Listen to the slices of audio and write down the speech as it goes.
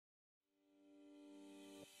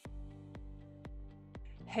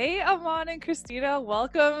Hey, Amon and Christina,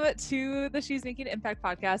 welcome to the She's Making Impact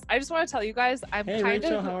podcast. I just want to tell you guys, Hey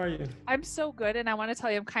Rachel, how are you? I'm so good. And I want to tell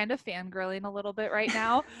you, I'm kind of fangirling a little bit right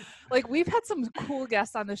now. Like, we've had some cool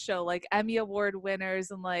guests on the show, like Emmy Award winners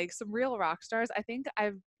and like some real rock stars. I think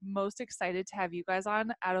I'm most excited to have you guys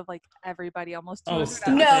on out of like everybody, almost Oh, 200 stop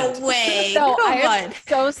episodes. No it. way. No, I Come am on.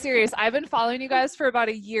 so serious. I've been following you guys for about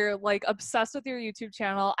a year, like obsessed with your YouTube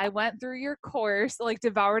channel. I went through your course, like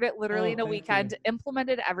devoured it literally Oh, in a thank you. weekend,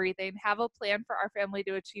 implemented everything, have a plan for our family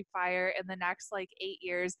to achieve fire in the next like 8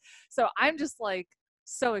 years. So I'm just like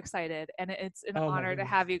so excited, and it's an Oh my honor to goodness.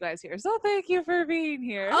 have you guys here. So thank you for being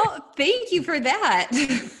here. Oh, thank you for that.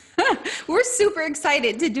 We're super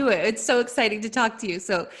excited to do it. It's so exciting to talk to you.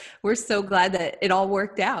 So we're so glad that it all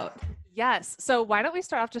worked out. Yes. So why don't we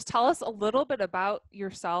start off? Just tell us a little bit about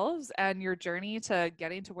yourselves and your journey to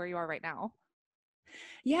getting to where you are right now.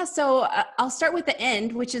 Yeah, so I'll start with the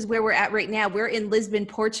end, which is where we're at right now. We're in Lisbon,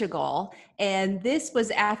 Portugal. And this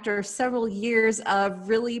was after several years of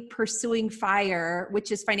really pursuing FIRE,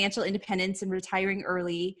 which is financial independence and retiring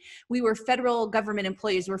early. We were federal government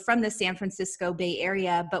employees. We're from the San Francisco Bay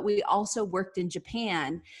Area, but we also worked in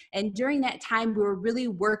Japan. And during that time, we were really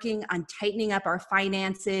working on tightening up our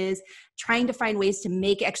finances, trying to find ways to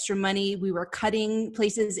make extra money. We were cutting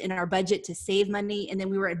places in our budget to save money, and then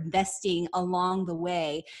we were investing along the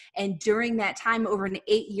way. And during that time, over an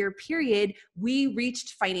 8-year period, we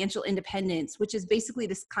reached financial independence, which is basically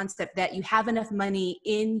this concept that you have enough money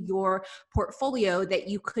in your portfolio that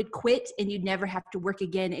you could quit and you'd never have to work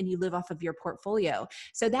again, and you live off of your portfolio.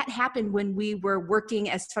 So that happened when we were working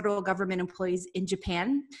as federal government employees in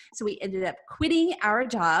Japan. So we ended up quitting our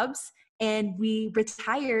jobs and we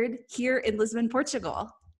retired here in Lisbon,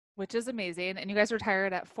 Portugal. Which is amazing. And you guys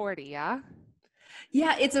retired at 40, yeah?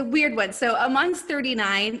 Yeah, it's a weird one. So Amon's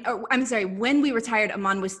 39. I'm sorry, when we retired,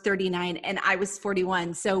 Amon was 39 and I was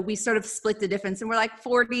 41. So we sort of split the difference and we're like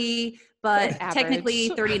 40, but technically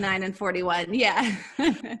 39 and 41. Yeah.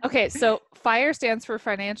 Okay, so FIRE stands for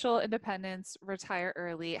Financial Independence, Retire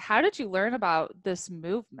Early. How did you learn about this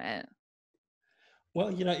movement?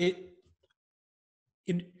 Well,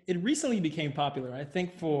 it recently became popular. I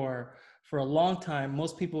think for a long time,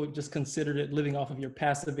 most people just considered it living off of your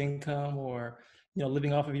passive income or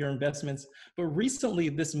living off of your investments. But recently,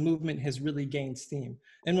 this movement has really gained steam.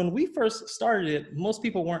 And when we first started it, most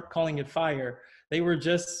people weren't calling it FIRE. They were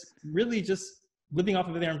just living off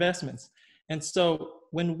of their investments. And so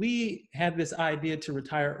when we had this idea to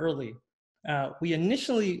retire early, we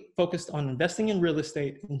initially focused on investing in real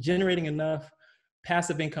estate and generating enough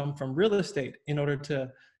passive income from real estate in order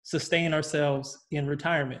to sustain ourselves in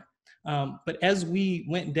retirement. But as we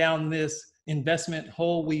went down this investment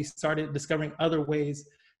hole, we started discovering other ways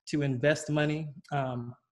to invest money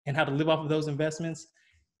and how to live off of those investments.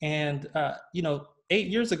 And 8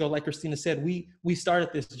 years ago, like Christina said, we started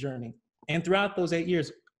this journey. And throughout those 8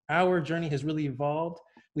 years, our journey has really evolved.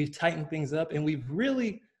 We've tightened things up, and we've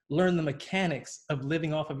really learned the mechanics of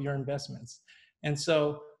living off of your investments. And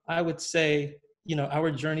so I would say, our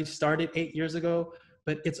journey started 8 years ago,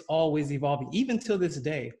 but it's always evolving. Even till this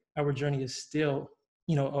day, our journey is still,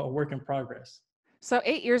 a work in progress. So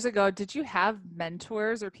 8 years ago, did you have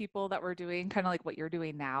mentors or people that were doing kind of like what you're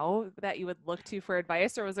doing now that you would look to for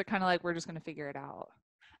advice, or was it kind of like, we're just going to figure it out?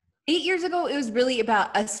 8 years ago, it was really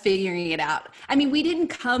about us figuring it out. I mean, we didn't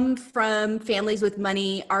come from families with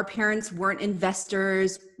money. Our parents weren't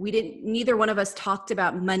investors. Neither one of us talked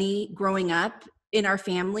about money growing up in our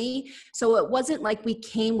family. So it wasn't like we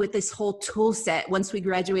came with this whole tool set once we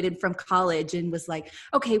graduated from college and was like,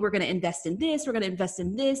 okay, we're going to invest in this. We're going to invest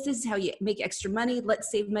in this. This is how you make extra money.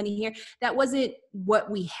 Let's save money here. That wasn't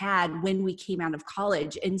what we had when we came out of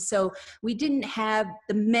college. And so we didn't have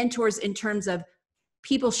the mentors in terms of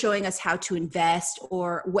people showing us how to invest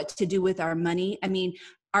or what to do with our money. I mean,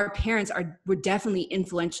 our parents were definitely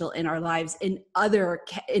influential in our lives in other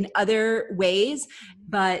ways,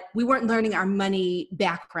 but we weren't learning our money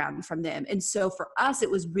background from them. And so for us, it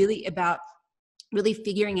was really about really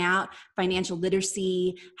figuring out financial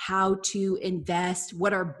literacy, how to invest,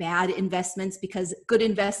 what are bad investments, because good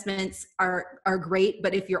investments are great,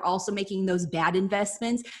 but if you're also making those bad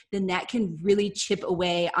investments, then that can really chip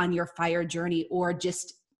away on your FIRE journey or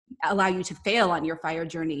just allow you to fail on your FIRE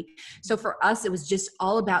journey. So for us, it was just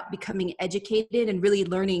all about becoming educated and really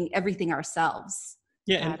learning everything ourselves.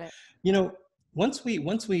 Yeah, and once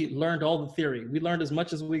we learned all the theory, we learned as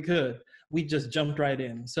much as we could. We just jumped right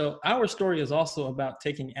in. So our story is also about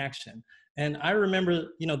taking action. And I remember,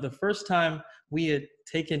 the first time we had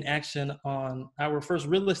taken action on our first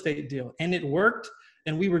real estate deal, and it worked,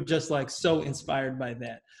 and we were just like so inspired by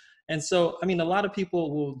that. And so, I mean, a lot of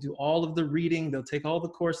people will do all of the reading, they'll take all the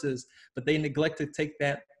courses, but they neglect to take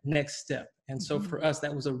that next step. And so Mhm. for us,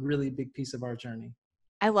 that was a really big piece of our journey.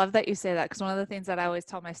 I love that you say that, because one of the things that I always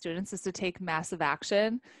tell my students is to take massive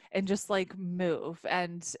action and just like move.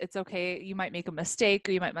 And it's okay. You might make a mistake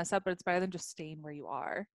or you might mess up, but it's better than just staying where you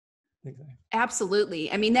are. Exactly.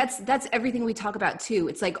 Absolutely. I mean, that's everything we talk about too.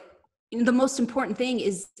 It's like the most important thing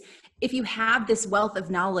is if you have this wealth of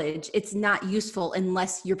knowledge, it's not useful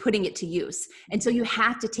unless you're putting it to use. And so you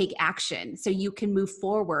have to take action so you can move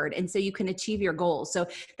forward and so you can achieve your goals. So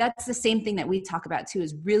that's the same thing that we talk about too,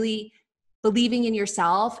 is really believing in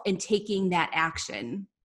yourself and taking that action.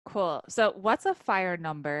 Cool. So, what's a fire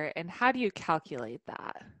number and how do you calculate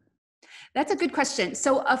that? That's a good question.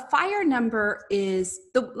 So a fire number is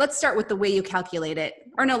let's start with the way you calculate it.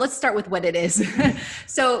 Or no, let's start with what it is.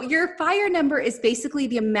 So your fire number is basically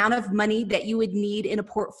the amount of money that you would need in a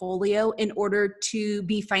portfolio in order to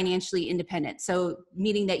be financially independent. So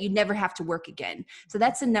meaning that you'd never have to work again. So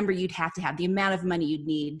that's the number you'd have to have, the amount of money you'd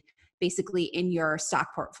need basically in your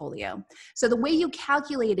stock portfolio. So the way you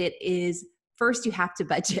calculate it is, first, you have to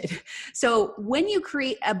budget. So when you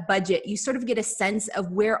create a budget, you sort of get a sense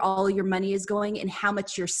of where all your money is going and how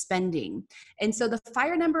much you're spending. And so the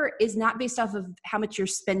fire number is not based off of how much you're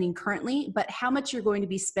spending currently, but how much you're going to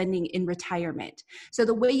be spending in retirement. So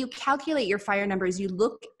the way you calculate your fire number is you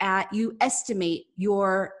estimate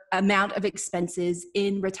your amount of expenses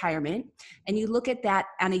in retirement, and you look at that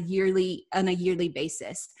on a yearly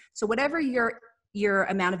basis. So whatever your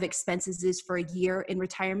amount of expenses is for a year in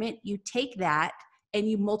retirement, you take that and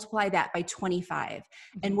you multiply that by 25.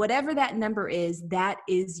 And whatever that number is, that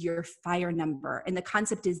is your fire number. And the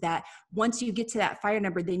concept is that once you get to that fire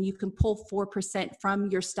number, then you can pull 4% from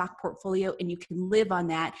your stock portfolio and you can live on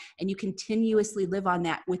that, and you continuously live on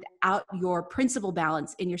that without your principal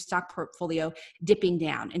balance in your stock portfolio dipping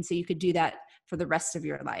down. And so you could do that for the rest of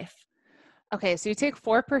your life. Okay, so you take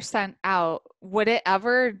 4% out. Would it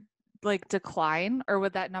ever like decline, or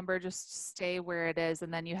would that number just stay where it is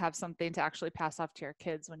and then you have something to actually pass off to your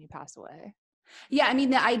kids when you pass away? Yeah, I mean,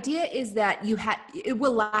 the idea is that it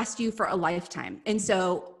will last you for a lifetime. And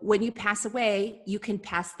so when you pass away, you can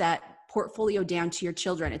pass that portfolio down to your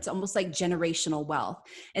children. It's almost like generational wealth.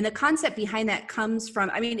 And the concept behind that comes from,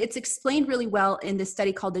 I mean, it's explained really well in this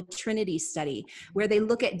study called the Trinity study, where they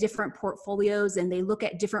look at different portfolios and they look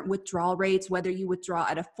at different withdrawal rates, whether you withdraw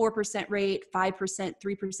at a 4% rate, 5%,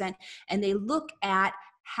 3%, and they look at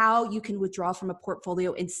how you can withdraw from a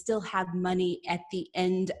portfolio and still have money at the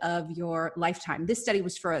end of your lifetime. This study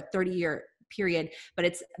was for a 30-year period,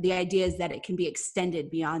 but the idea is that it can be extended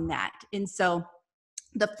beyond that. And so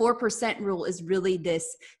the 4% rule is really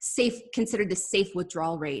considered the safe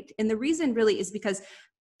withdrawal rate. And the reason really is because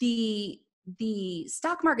the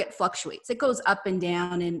stock market fluctuates. It goes up and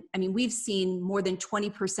down. And I mean, we've seen more than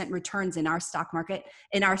 20% returns in our stock market,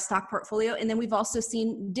 in our stock portfolio. And then we've also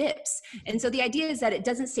seen dips. And so the idea is that it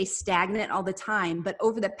doesn't stay stagnant all the time, but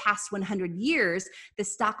over the past 100 years, the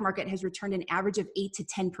stock market has returned an average of 8 to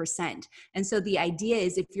 10%. And so the idea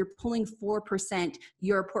is if you're pulling 4%,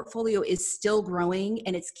 your portfolio is still growing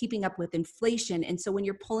and it's keeping up with inflation. And so when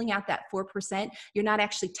you're pulling out that 4%, you're not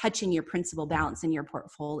actually touching your principal balance in your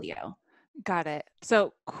portfolio. Got it.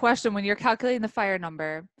 So question, when you're calculating the fire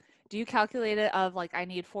number, do you calculate it of like, I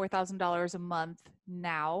need $4,000 a month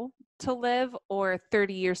now to live, or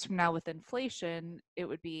 30 years from now with inflation, it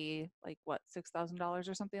would be like what, $6,000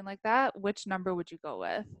 or something like that? Which number would you go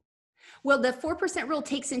with? Well, the 4% rule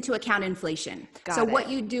takes into account inflation. So Got it. what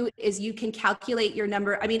you do is you can calculate your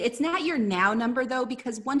number. I mean, it's not your now number though,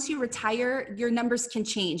 because once you retire, your numbers can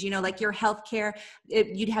change. You know, like your healthcare,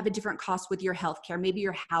 you'd have a different cost with your healthcare. Maybe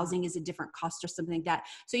your housing is a different cost or something like that.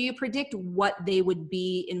 So you predict what they would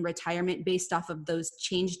be in retirement based off of those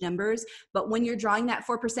changed numbers. But when you're drawing that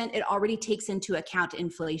 4%, it already takes into account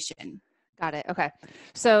inflation. Got it. Okay.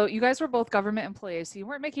 So you guys were both government employees, so you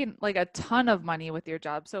weren't making like a ton of money with your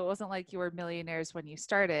job. So it wasn't like you were millionaires when you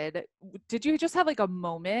started. Did you just have like a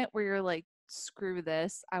moment where you're like, screw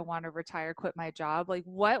this, I want to retire, quit my job? Like,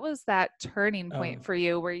 what was that turning point for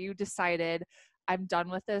you where you decided, I'm done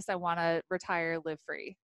with this, I want to retire, live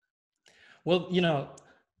free? Well, you know,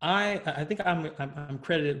 I think I'm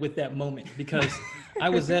credited with that moment because I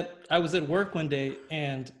was at work one day,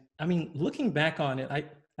 and I mean, looking back on it,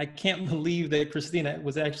 I can't believe that Christina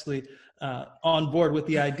was actually on board with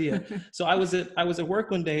the idea. So I was at work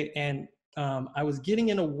one day, and I was getting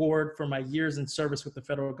an award for my years in service with the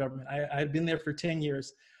federal government. I had been there for 10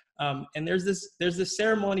 years, and there's this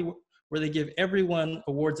ceremony where they give everyone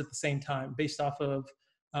awards at the same time based off of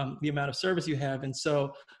the amount of service you have. And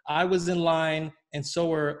so I was in line, and so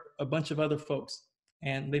were a bunch of other folks.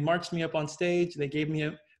 And they marched me up on stage. They gave me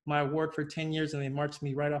my award for 10 years and they marched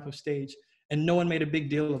me right off of stage. And no one made a big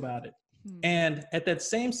deal about it. And at that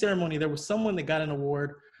same ceremony, there was someone that got an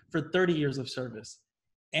award for 30 years of service.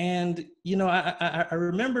 And, you know, I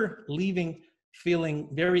remember leaving feeling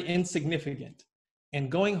very insignificant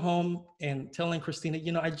and going home and telling Christina,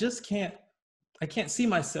 you know, I can't see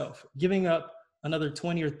myself giving up another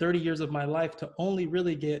 20 or 30 years of my life to only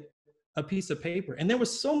really get a piece of paper. And there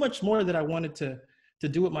was so much more that I wanted to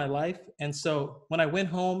do with my life. And so when I went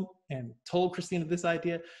home and told Christina this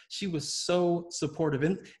idea, she was so supportive.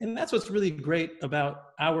 And that's what's really great about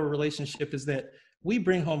our relationship, is that we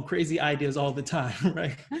bring home crazy ideas all the time,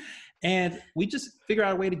 right? And we just figure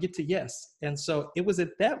out a way to get to yes. And so it was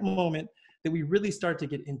at that moment that we really started to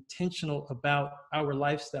get intentional about our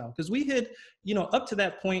lifestyle. Because we had, you know, up to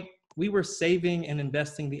that point, we were saving and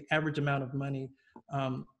investing the average amount of money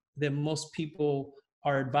that most people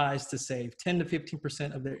are advised to save. 10 to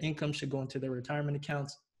 15% of their income should go into their retirement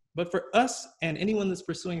accounts. But for us and anyone that's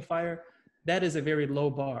pursuing FIRE, that is a very low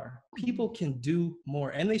bar. People can do more,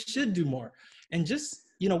 and they should do more. And just,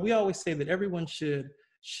 you know, we always say that everyone should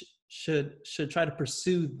try to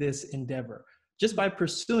pursue this endeavor. Just by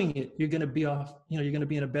pursuing it, you're going to be you're going to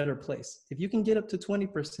be in a better place. If you can get up to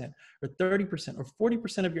 20% or 30% or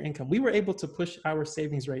 40% of your income, we were able to push our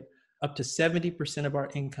savings rate up to 70% of our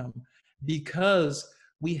income because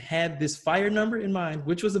we had this FIRE number in mind,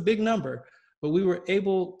 which was a big number, but we were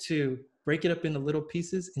able to break it up into little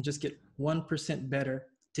pieces and just get 1% better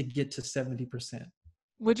to get to 70%.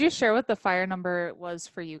 Would you share what the FIRE number was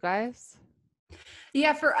for you guys?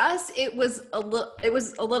 Yeah, for us, it was a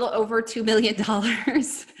little over $2 million.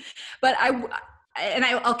 But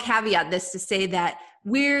I'll caveat this to say that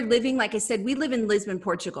we're living, like I said, we live in Lisbon,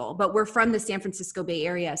 Portugal, but we're from the San Francisco Bay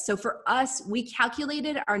Area. So for us, we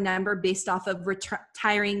calculated our number based off of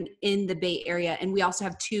retiring in the Bay Area. And we also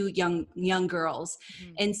have two young girls.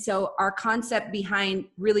 Mm-hmm. And so our concept behind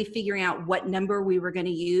really figuring out what number we were going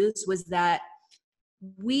to use was that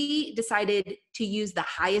we decided to use the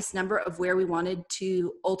highest number of where we wanted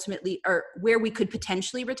to ultimately, or where we could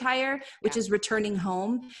potentially retire, which is returning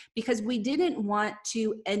home, because we didn't want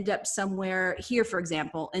to end up somewhere here, for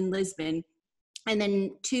example, in Lisbon, and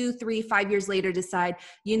then 2, 3, 5 years later decide,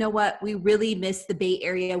 you know what, we really miss the Bay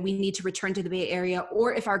Area. We need to return to the Bay Area.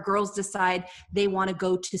 Or if our girls decide they want to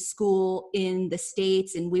go to school in the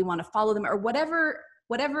States and we want to follow them, or whatever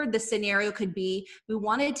the scenario could be, we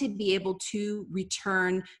wanted to be able to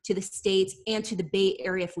return to the States and to the Bay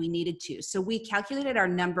Area if we needed to. So we calculated our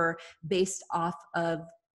number based off of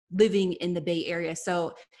living in the Bay Area.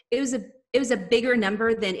 So it was a bigger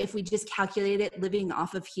number than if we just calculated living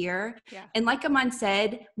off of here. Yeah. And like Amon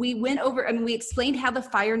said, we went over, we explained how the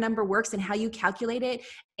FIRE number works and how you calculate it.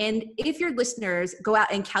 And if your listeners go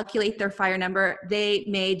out and calculate their FIRE number, they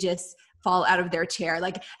may just fall out of their chair.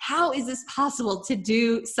 Like, how is this possible to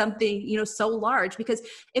do something, so large? Because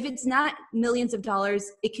if it's not millions of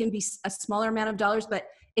dollars, it can be a smaller amount of dollars, but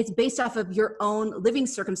it's based off of your own living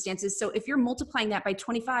circumstances. So if you're multiplying that by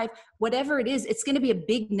 25, whatever it is, it's going to be a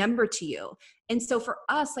big number to you. And so for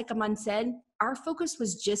us, like Amon said, our focus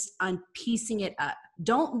was just on piecing it up.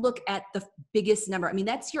 Don't look at the biggest number.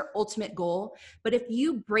 That's your ultimate goal. But if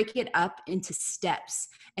you break it up into steps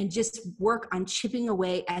and just work on chipping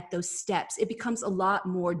away at those steps, it becomes a lot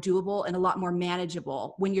more doable and a lot more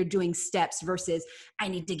manageable when you're doing steps versus I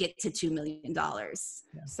need to get to $2 million. Yeah.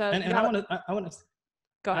 So, and I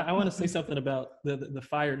want to say something about the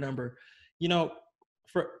FIRE number.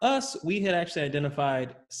 For us, we had actually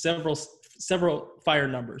identified several FIRE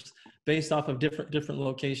numbers based off of different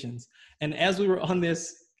locations. And as we were on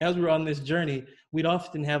this journey, we'd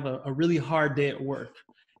often have a really hard day at work,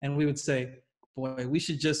 and we would say, boy, we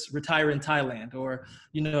should just retire in Thailand, or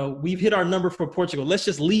we've hit our number for Portugal. Let's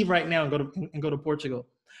just leave right now and go to Portugal.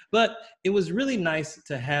 But it was really nice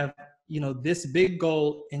to have this big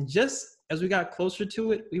goal, and just as we got closer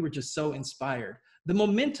to it, we were just so inspired. The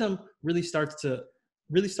momentum really starts to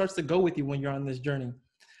go with you when you're on this journey.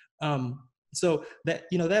 So that,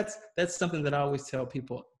 that's something that I always tell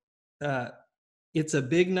people. It's a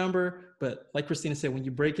big number, but like Christina said, when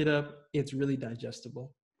you break it up, it's really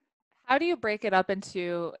digestible. How do you break it up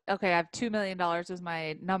into, okay, I have $2 million is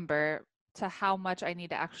my number, to how much I need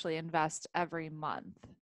to actually invest every month?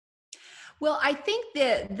 Well, I think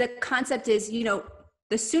the concept is,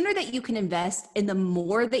 the sooner that you can invest and the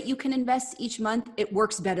more that you can invest each month, it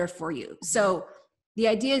works better for you. So the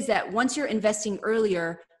idea is that once you're investing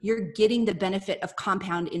earlier, you're getting the benefit of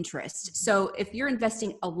compound interest. So if you're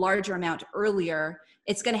investing a larger amount earlier,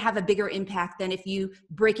 it's going to have a bigger impact than if you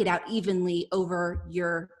break it out evenly over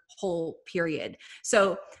your whole period.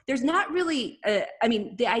 So there's not really,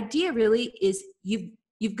 the idea really is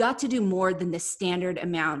you've got to do more than the standard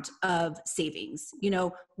amount of savings. You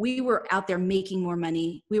know, we were out there making more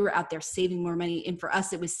money. We were out there saving more money. And for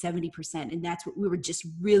us, it was 70%. And that's what we were just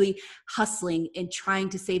really hustling and trying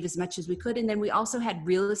to save as much as we could. And then we also had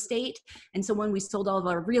real estate. And so when we sold all of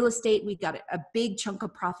our real estate, we got a big chunk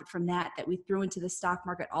of profit from that we threw into the stock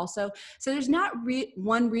market also. So there's not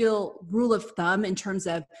one real rule of thumb in terms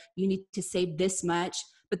of you need to save this much.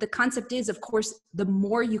 But the concept is, of course, the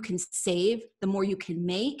more you can save, the more you can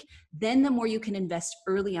make, then the more you can invest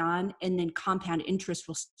early on, and then compound interest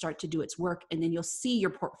will start to do its work. And then you'll see your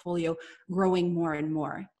portfolio growing more and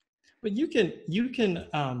more. But you can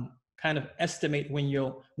kind of estimate when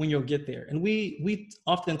you'll get there. And we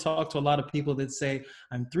often talk to a lot of people that say,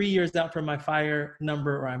 I'm 3 years out from my FIRE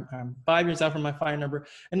number, or I'm 5 years out from my FIRE number.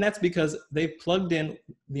 And that's because they've plugged in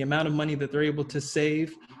the amount of money that they're able to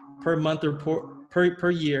save per month or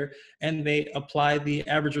per year, and they apply the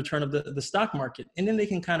average return of the stock market. And then they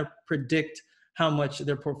can kind of predict how much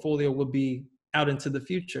their portfolio will be out into the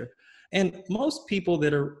future. And most people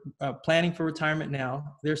that are planning for retirement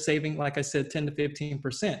now, they're saving, like I said, 10 to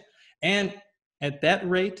 15%. And at that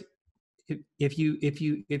rate, if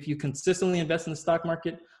you consistently invest in the stock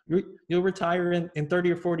market, you'll retire in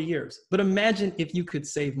 30 or 40 years. But imagine if you could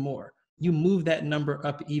save more. You move that number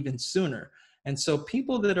up even sooner. And so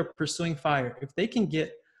people that are pursuing FIRE, if they can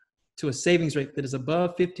get to a savings rate that is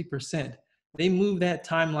above 50%, they move that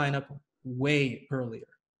timeline up way earlier.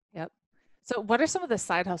 Yep. So what are some of the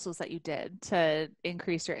side hustles that you did to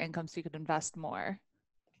increase your income so you could invest more?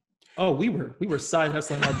 Oh, we were side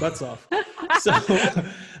hustling our butts off.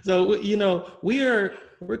 So you know, we're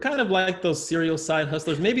kind of like those serial side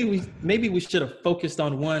hustlers. Maybe we should have focused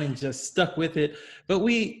on one and just stuck with it. But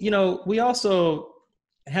we also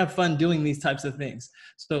have fun doing these types of things.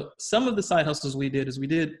 So some of the side hustles we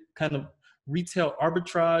did kind of retail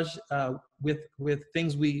arbitrage with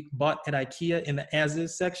things we bought at IKEA in the as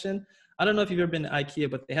is section. I don't know if you've ever been to IKEA,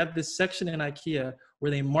 but they have this section in IKEA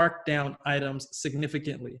where they mark down items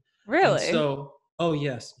significantly. Really? And so, oh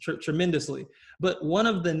yes, tremendously. But one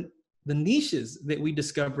of the niches that we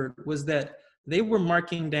discovered was that they were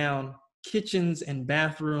marking down kitchens and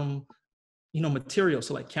bathroom, materials.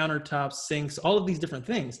 So like countertops, sinks, all of these different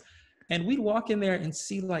things. And we'd walk in there and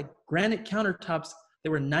see like granite countertops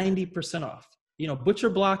that were 90% off, butcher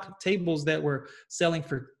block tables that were selling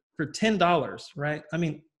for $10, right? I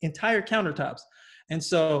mean, entire countertops. And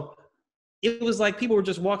so it was like people were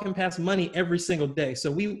just walking past money every single day.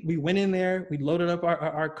 So we went in there, we loaded up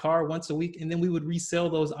our car once a week, and then we would resell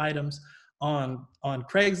those items on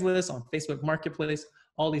Craigslist, on Facebook Marketplace,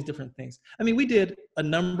 all these different things. I mean, we did a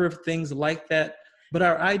number of things like that, but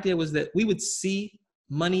our idea was that we would see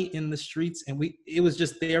money in the streets, and it was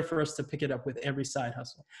just there for us to pick it up with every side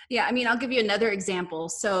hustle. Yeah, I mean, I'll give you another example.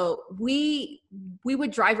 So we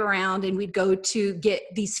would drive around and we'd go to get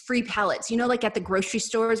these free pallets, like at the grocery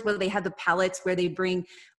stores where they have the pallets where they bring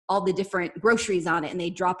all the different groceries on it and they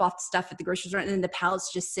drop off stuff at the grocery store and then the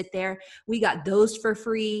pallets just sit there. We got those for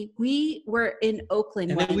free. We were in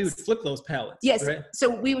Oakland and once. Then we would flip those pallets. Yes. Right? So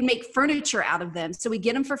we would make furniture out of them. So we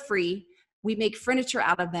get them for free. We make furniture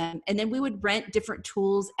out of them. And then we would rent different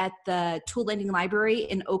tools at the tool lending library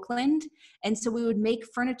in Oakland. And so we would make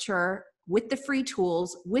furniture with the free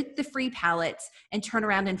tools, with the free pallets, and turn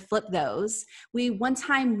around and flip those. We one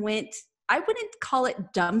time went, I wouldn't call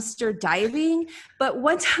it dumpster diving, but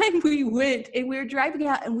one time we went and we were driving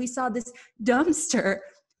out and we saw this dumpster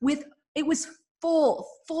it was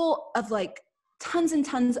full of like tons and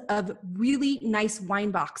tons of really nice wine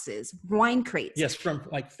boxes, wine crates. Yes, from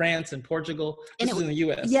like France and Portugal. This is in the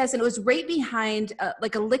US. Yes, and it was right behind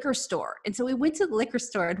like a liquor store. And so we went to the liquor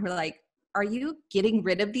store and we're like, are you getting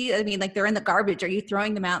rid of these? I mean, like they're in the garbage. Are you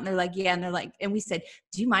throwing them out? And they're like, yeah. And they're like, and we said,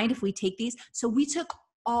 do you mind if we take these? So we took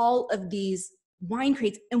all of these wine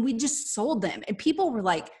crates and we just sold them. And people were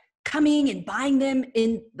like coming and buying them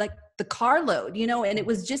in like the carload, and it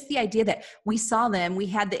was just the idea that we saw them. We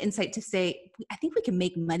had the insight to say, I think we can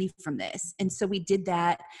make money from this. And so we did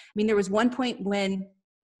that. I mean, there was one point when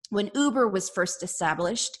Uber was first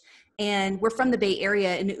established, and we're from the Bay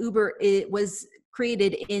Area, and Uber, it was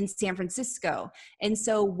created in San Francisco. And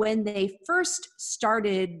so when they first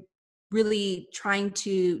started really trying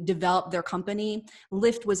to develop their company,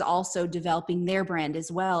 Lyft was also developing their brand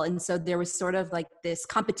as well. And so there was sort of like this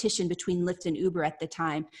competition between Lyft and Uber at the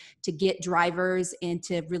time to get drivers and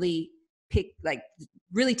to really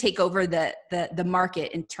take over the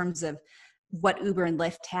market in terms of what Uber and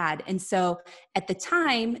Lyft had. And so at the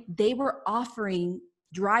time they were offering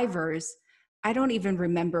drivers, I don't even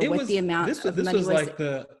remember what the amount of this money was was. like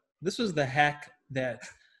this was the hack that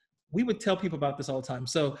we would tell people about this all the time.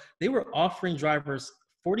 So they were offering drivers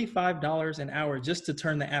 $45 an hour just to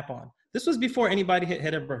turn the app on. This was before anybody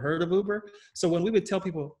had ever heard of Uber. So when we would tell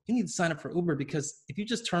people, you need to sign up for Uber because if you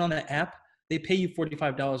just turn on the app, they pay you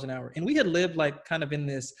 $45 an hour. And we had lived like kind of in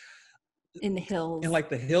the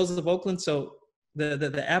hills of Oakland. So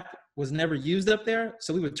the app was never used up there.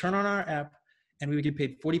 So we would turn on our app and we would get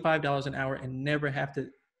paid $45 an hour and never have to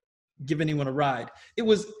give anyone a ride. It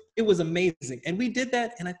was amazing. And we did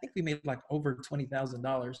that. And I think we made like over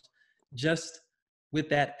 $20,000 just with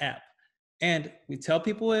that app. And we tell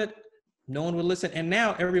people it, no one would listen. And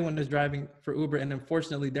now everyone is driving for Uber. And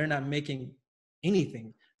unfortunately, they're not making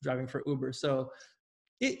anything driving for Uber. So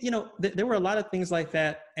there were a lot of things like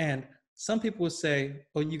that. And some people would say,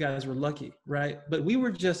 oh, you guys were lucky, right? But we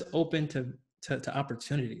were just open to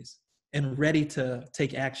opportunities and ready to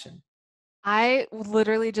take action. I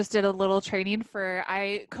literally just did a little training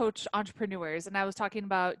I coach entrepreneurs, and I was talking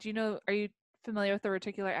about, are you familiar with the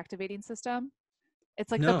reticular activating system? It's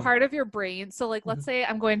like the No. part of your brain. So like, let's say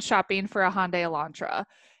I'm going shopping for a Hyundai Elantra.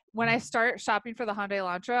 When I start shopping for the Hyundai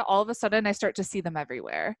Elantra, all of a sudden I start to see them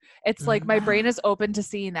everywhere. It's like my brain is open to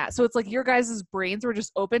seeing that. So it's like your guys' brains were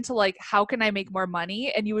just open to like, how can I make more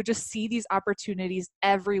money? And you would just see these opportunities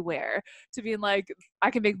everywhere to being like,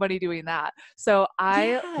 I can make money doing that. So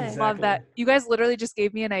I love that. You guys literally just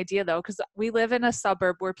gave me an idea though, because we live in a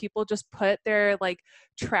suburb where people just put their like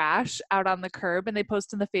trash out on the curb and they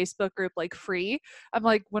post in the Facebook group like free. I'm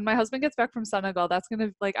like, when my husband gets back from Senegal, I'm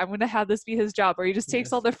going to have this be his job where he just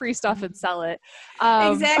takes all the free stuff and sell it.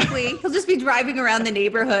 Exactly. He'll just be driving around the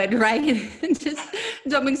neighborhood, right? And just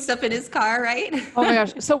dumping stuff in his car, right? Oh my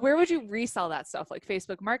gosh. So where would you resell that stuff? Like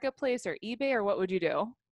Facebook Marketplace or eBay, or what would you do?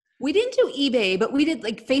 We didn't do eBay, but we did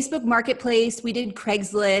like Facebook Marketplace. We did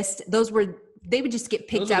Craigslist. They would just get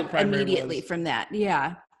picked up immediately from that.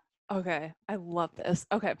 Yeah. Okay. I love this.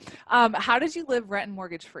 Okay. How did you live rent and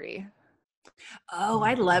mortgage free? Oh,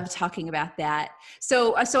 I love talking about that.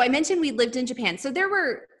 So I mentioned we lived in Japan. So there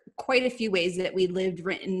were quite a few ways that we lived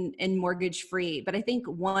rent and mortgage free, but I think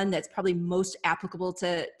one that's probably most applicable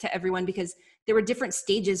to everyone, because there were different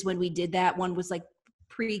stages when we did that. One was like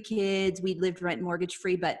pre-kids, we lived rent and mortgage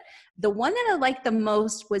free, but the one that I liked the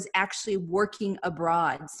most was actually working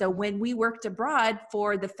abroad. So when we worked abroad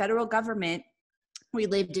for the federal government, we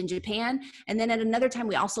lived in Japan. And then at another time,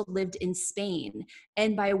 we also lived in Spain.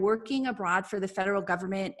 And by working abroad for the federal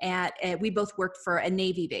government we both worked for a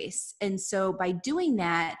Navy base. And so by doing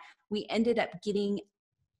that, we ended up getting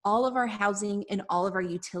all of our housing and all of our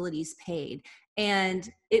utilities paid. And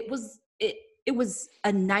it was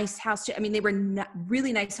a nice house. I mean, they were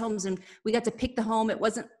really nice homes, and we got to pick the home.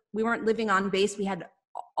 We weren't living on base. We had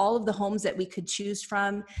all of the homes that we could choose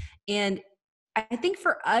from. And I think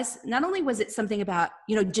for us, not only was it something about,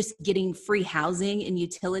 just getting free housing and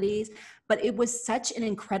utilities, but it was such an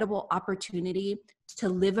incredible opportunity to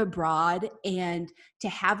live abroad and to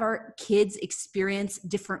have our kids experience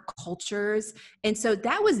different cultures. And so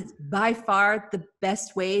that was by far the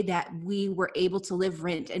best way that we were able to live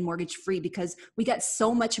rent and mortgage free, because we got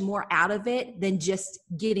so much more out of it than just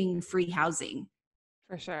getting free housing.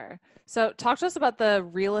 For sure. So talk to us about the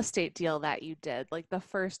real estate deal that you did, like the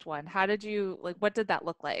first one. What did that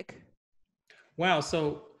look like? Wow.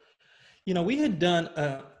 So, we had done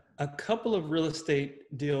a couple of real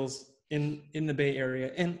estate deals in the Bay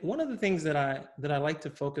Area. And one of the things that I like to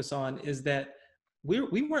focus on is that we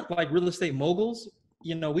weren't like real estate moguls.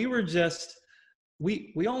 We were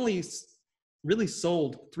we only really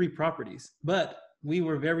sold 3 properties, but we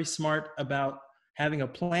were very smart about having a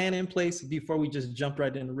plan in place before we just jumped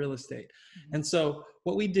right into real estate. Mm-hmm. And so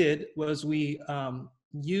what we did was we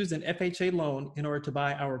used an FHA loan in order to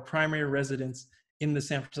buy our primary residence in the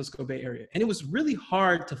San Francisco Bay Area. And it was really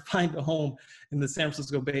hard to find a home in the San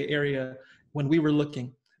Francisco Bay Area when we were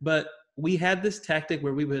looking. But we had this tactic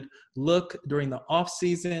where we would look during the off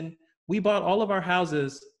season. We bought all of our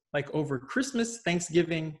houses like over Christmas,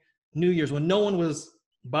 Thanksgiving, New Year's, when no one was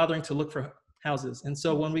bothering to look for houses. And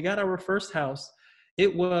so when we got our first house,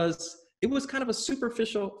 it was kind of a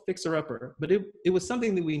superficial fixer-upper, but it was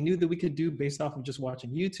something that we knew that we could do based off of just watching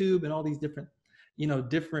YouTube and all these different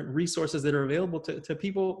resources that are available to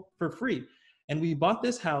people for free. And we bought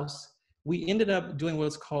this house. We ended up doing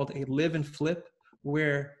what's called a live and flip,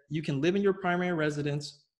 where you can live in your primary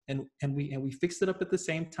residence, and we fixed it up at the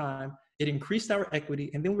same time. It increased our equity,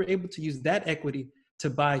 and then we were able to use that equity to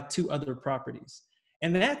buy 2 other properties.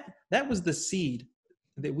 And that was the seed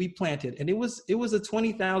that we planted. And it was a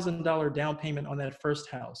 $20,000 down payment on that first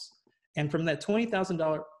house. And from that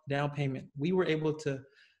 $20,000 down payment, we were able to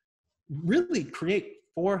really create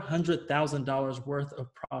 $400,000 worth of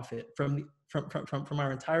profit from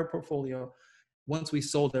our entire portfolio once we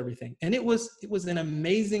sold everything. And it was an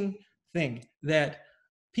amazing thing that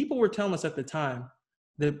people were telling us at the time.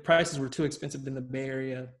 The prices were too expensive in the Bay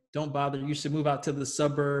Area. Don't bother. You should move out to the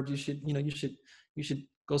suburbs. You should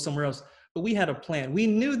go somewhere else. But we had a plan. We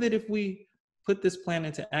knew that if we put this plan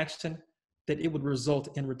into action, that it would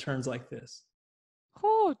result in returns like this.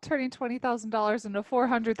 Oh, turning $20,000 into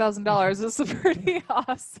 $400,000 is pretty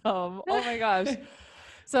awesome. Oh my gosh.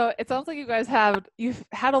 So it sounds like you've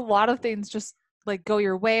had a lot of things just like go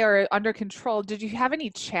your way or under control. Did you have any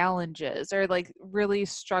challenges or like really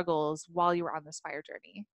struggles while you were on this fire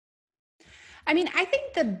journey? I mean, I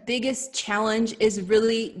think the biggest challenge is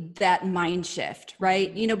really that mind shift,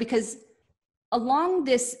 right? You know, because along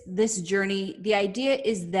this journey, the idea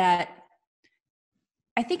is that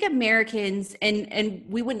I think Americans, and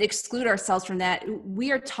we wouldn't exclude ourselves from that,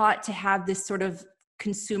 we are taught to have this sort of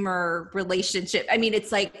consumer relationship. I mean,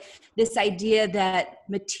 it's like this idea that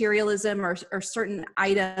materialism or certain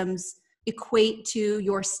items equate to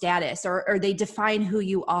your status or they define who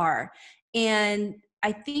you are. And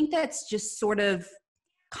I think that's just sort of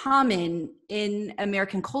common in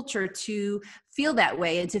American culture to feel that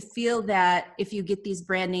way and to feel that if you get these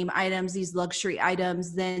brand name items, these luxury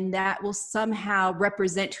items, then that will somehow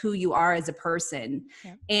represent who you are as a person.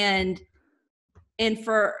 Yeah. And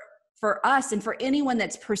for us and for anyone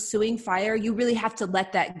that's pursuing fire, you really have to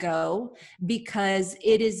let that go because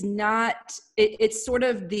it is not, it's sort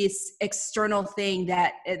of this external thing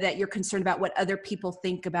that you're concerned about what other people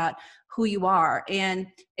think about who you are. And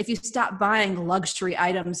if you stop buying luxury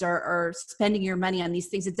items or spending your money on these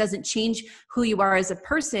things, it doesn't change who you are as a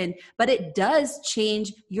person, but it does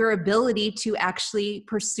change your ability to actually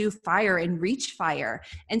pursue fire and reach fire.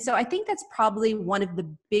 And so I think that's probably one of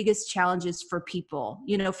the biggest challenges for people,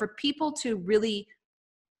 you know, for people to really,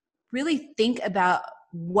 really think about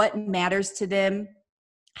what matters to them,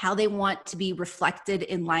 how they want to be reflected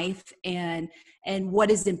in life and what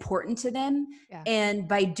is important to them. Yeah. And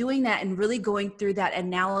by doing that and really going through that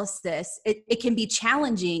analysis, it can be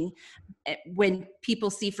challenging when people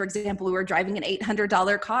see, for example, we were driving an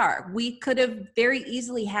 $800 car. We could have very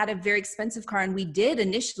easily had a very expensive car. And we did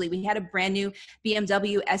initially. We had a brand new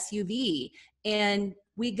BMW SUV and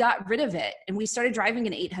we got rid of it. And we started driving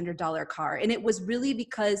an $800 car. And it was really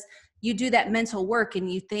because you do that mental work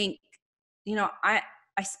and you think, you know,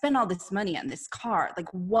 I spent all this money on this car. Like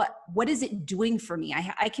what is it doing for me?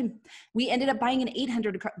 We ended up buying an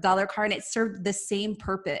 $800 car and it served the same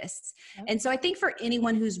purpose. Yep. And so I think for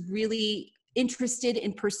anyone who's really interested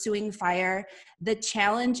in pursuing fire, the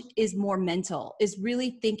challenge is more mental, is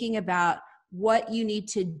really thinking about what you need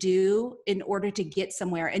to do in order to get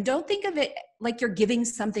somewhere. And don't think of it like you're giving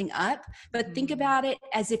something up, but think about it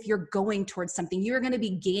as if you're going towards something. You're going to be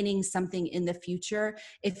gaining something in the future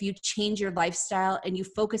if you change your lifestyle and you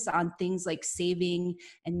focus on things like saving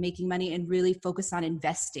and making money and really focus on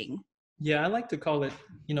investing. Yeah, I like to call it,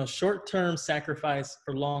 you know, short-term sacrifice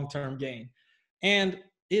for long-term gain. And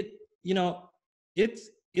it's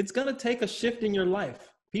going to take a shift in your life.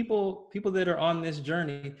 People that are on this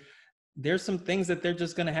journey, there's some things that they're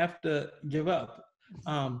just going to have to give up.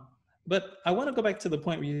 But I want to go back to the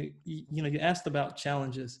point where you asked about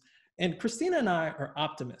challenges. And Christina and I are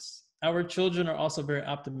optimists. Our children are also very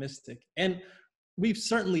optimistic. And we've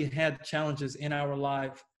certainly had challenges in our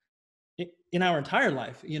life, in our entire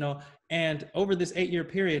life, you know, and over this 8-year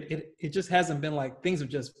period, it just hasn't been like things have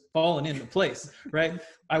just fallen into place, right?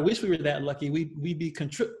 I wish we were that lucky. We'd be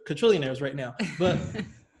quadrillionaires right now. But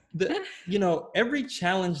every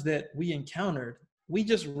challenge that we encountered, we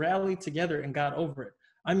just rallied together and got over it.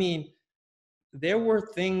 I mean, there were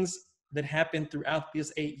things that happened throughout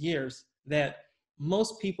these 8 years that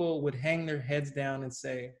most people would hang their heads down and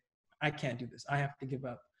say, I can't do this. I have to give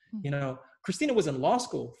up. You know, Christina was in law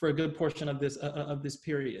school for a good portion of this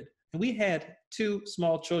period. And we had 2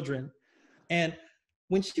 small children. And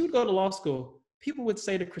when she would go to law school, people would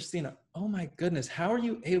say to Christina, oh my goodness, how are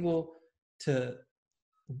you able to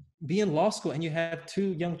be in law school and you have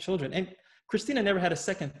 2 young children? And Christina never had a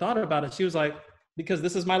second thought about it. She was like, because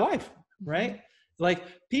this is my life, right? Like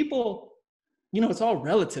people, you know, it's all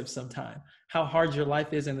relative sometimes, how hard your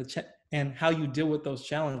life is and how you deal with those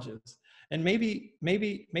challenges. And maybe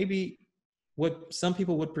what some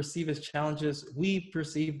people would perceive as challenges, we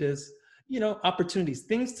perceived as, you know, opportunities,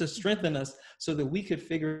 things to strengthen us so that we could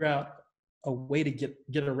figure out a way to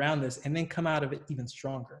get around this and then come out of it even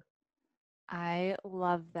stronger. I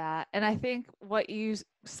love that. And I think what you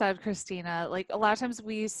said, Christina, like a lot of times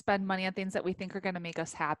we spend money on things that we think are going to make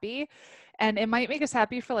us happy. And it might make us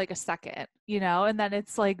happy for like a second, and then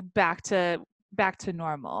it's like back to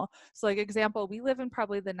normal. So like example, we live in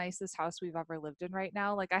probably the nicest house we've ever lived in right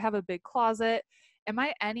now. Like I have a big closet. Am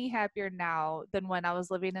I any happier now than when I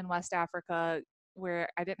was living in West Africa where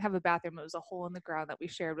I didn't have a bathroom? It was a hole in the ground that we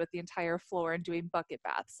shared with the entire floor and doing bucket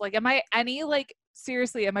baths. Like, am I any, like,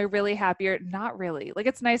 seriously, am I really happier? Not really. Like,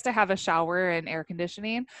 it's nice to have a shower and air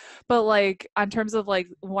conditioning, but like, on terms of like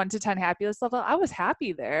 1 to 10 happiness level, I was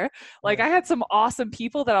happy there. Like, Yeah. I had some awesome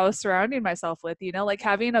people that I was surrounding myself with, like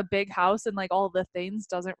having a big house and like all the things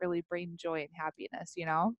doesn't really bring joy and happiness.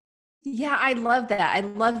 Yeah, I love that. I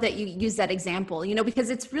love that you use that example, because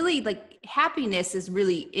it's really like happiness is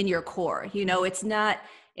really in your core. It's not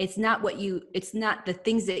the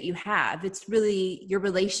things that you have. It's really your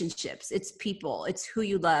relationships. It's people. It's who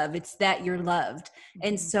you love. It's that you're loved.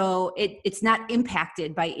 And Mhm. so it's not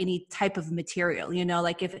impacted by any type of material,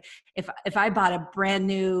 like if I bought a brand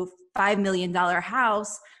new $5 million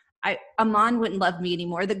house, Amon wouldn't love me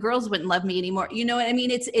anymore. The girls wouldn't love me anymore. You know what I mean?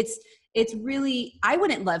 It's really, I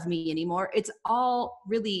wouldn't love me anymore. It's all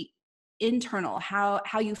really internal,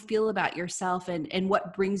 how you feel about yourself and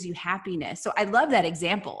what brings you happiness. So I love that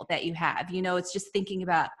example that you have. It's just thinking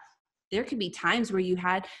about, there could be times where you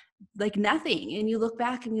had like nothing and you look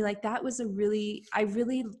back and you're like, I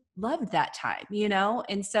really loved that time,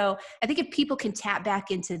 And so I think if people can tap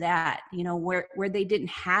back into that, where they didn't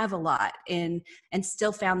have a lot and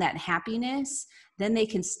still found that happiness, then they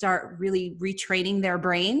can start really retraining their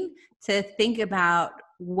brain to think about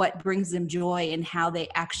what brings them joy and how they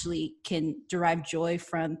actually can derive joy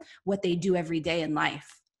from what they do every day in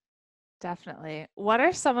life. Definitely. What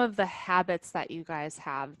are some of the habits that you guys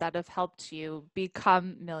have that have helped you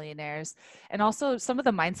become millionaires? And also some of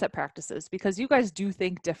the mindset practices, because you guys do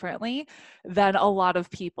think differently than a lot of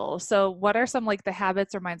people. So, what are some like the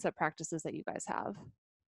habits or mindset practices that you guys have?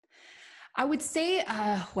 I would say,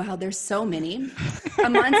 wow, there's so many.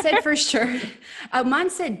 Aman said for sure. Aman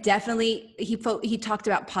said definitely. He talked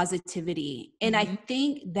about positivity, and I Mhm.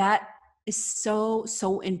 think that is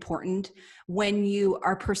so important when you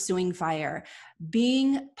are pursuing fire.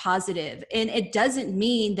 Being positive, and it doesn't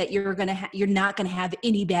mean that you're not gonna have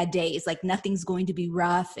any bad days. Like nothing's going to be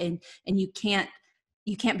rough, and you can't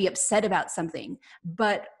be upset about something.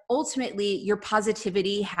 But ultimately, your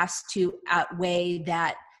positivity has to outweigh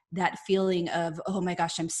that feeling of, oh my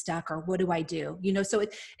gosh, I'm stuck, or what do I do? So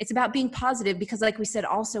it's about being positive, because like we said,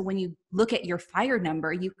 also when you look at your fire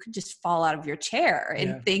number, you could just fall out of your chair and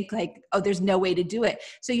Yeah. think like, oh, there's no way to do it.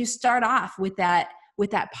 So you start off with that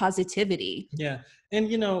positivity. Yeah. And,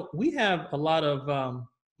 we have a lot of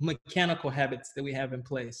mechanical habits that we have in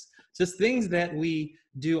place, just things that we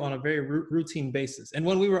do on a very routine basis. And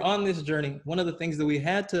when we were on this journey, one of the things that we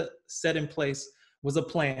had to set in place was a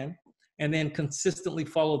plan and then consistently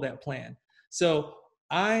follow that plan. So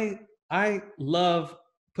I love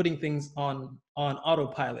putting things on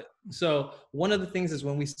autopilot. So one of the things is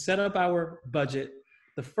when we set up our budget,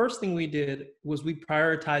 the first thing we did was we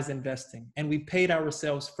prioritized investing and we paid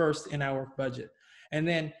ourselves first in our budget. And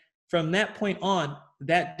then from that point on,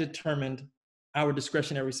 that determined our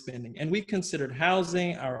discretionary spending. And we considered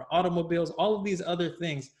housing, our automobiles, all of these other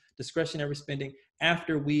things, discretionary spending,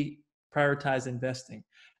 after we prioritize investing.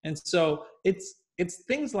 And so it's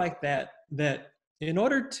things like that in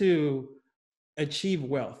order to achieve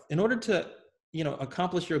wealth, in order to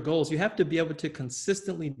accomplish your goals, you have to be able to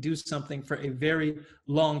consistently do something for a very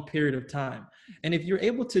long period of time. And if you're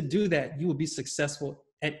able to do that, you will be successful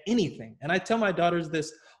at anything. And I tell my daughters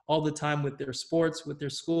this all the time with their sports, with their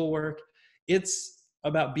schoolwork. It's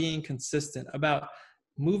about being consistent, about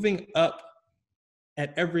moving up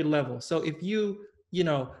at every level. So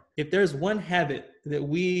if there's one habit that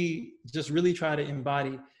we just really try to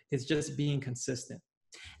embody, it's just being consistent.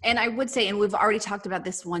 And I would say, and we've already talked about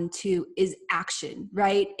this one too, is action,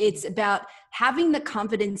 right? It's about having the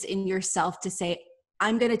confidence in yourself to say,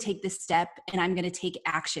 I'm going to take this step and I'm going to take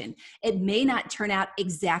action. It may not turn out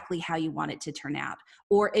exactly how you want it to turn out,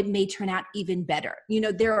 or it may turn out even better.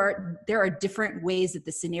 There are different ways that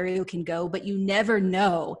the scenario can go, but you never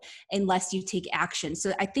know unless you take action.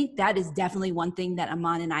 So I think that is definitely one thing that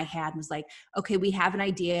Aman and I had, was like, okay, we have an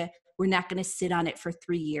idea. We're not going to sit on it for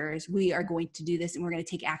 3 years. We are going to do this and we're going to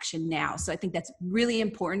take action now. So I think that's really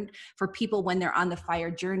important for people when they're on the fire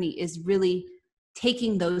journey, is really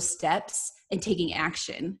taking those steps and taking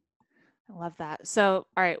action. I love that. So,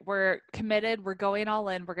 all right, we're committed. We're going all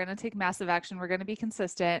in. We're going to take massive action. We're going to be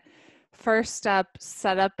consistent. First step,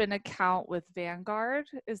 set up an account with Vanguard.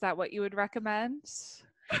 Is that what you would recommend?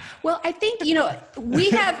 Well, I think,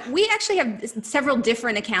 we actually have several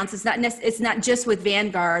different accounts. It's not just with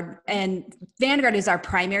Vanguard, and Vanguard is our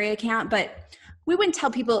primary account, but we wouldn't tell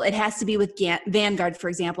people it has to be with Vanguard, for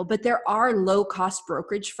example, but there are low cost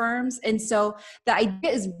brokerage firms. And so the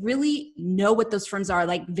idea is really know what those firms are.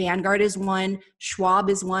 Like Vanguard is one, Schwab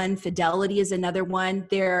is one, Fidelity is another one.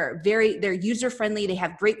 They're user friendly. They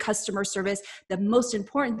have great customer service. The most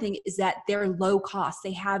important thing is that they're low cost.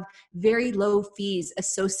 They have very low fees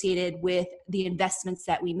associated with the investments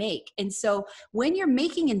that we make. And so when you're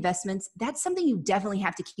making investments, that's something you definitely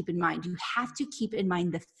have to keep in mind. You have to keep in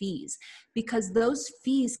mind the fees, because those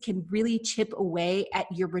fees can really chip away at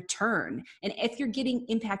your return. And if you're getting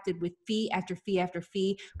impacted with fee after fee after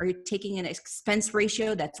fee, or you're taking an expense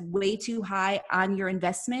ratio that's way too high on your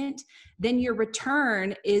investment, then your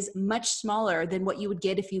return is much smaller than what you would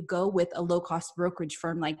get if you go with a low-cost brokerage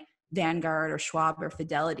firm like Vanguard or Schwab or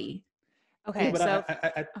Fidelity. Okay, yeah, but so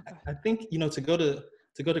I think, to go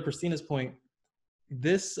to Christina's point,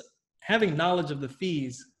 this having knowledge of the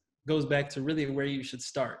fees goes back to really where you should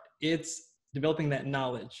start. It's developing that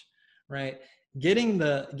knowledge, right? Getting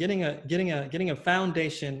a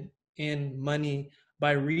foundation in money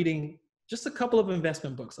by reading just a couple of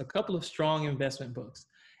investment books, a couple of strong investment books.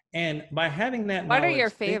 And by having that what knowledge, are your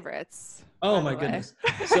favorites? oh my goodness.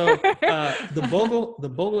 So the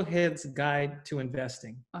Boglehead's Guide to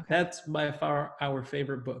Investing. Okay. That's by far our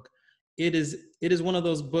favorite book. It is one of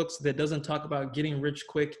those books that doesn't talk about getting rich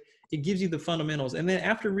quick. It gives you the fundamentals. And then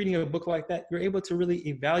after reading a book like that, you're able to really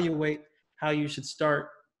evaluate how you should start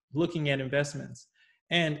looking at investments.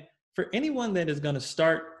 And for anyone that is going to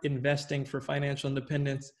start investing for financial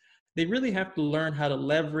independence, they really have to learn how to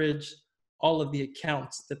leverage all of the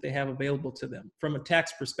accounts that they have available to them from a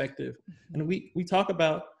tax perspective. And we talk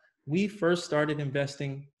about, we first started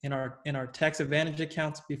investing in our tax advantage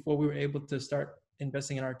accounts before we were able to start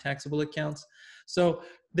investing in our taxable accounts. So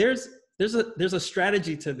there's a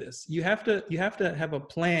strategy to this. You have to have a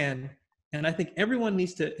plan. And I think everyone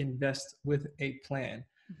needs to invest with a plan.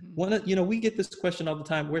 Mm-hmm. We get this question all the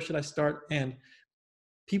time, where should I start? And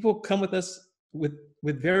people come with us with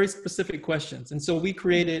very specific questions. And so we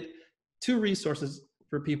created 2 resources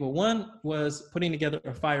for people. One was putting together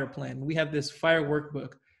a FIRE plan. We have this FIRE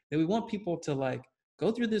workbook that we want people to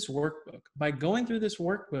go through this workbook. By going through this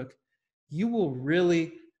workbook, you will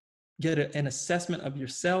really get an assessment of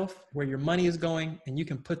yourself, where your money is going, and you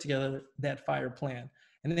can put together that FIRE plan.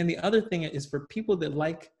 And then the other thing is for people that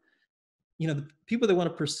the people that want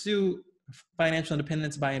to pursue financial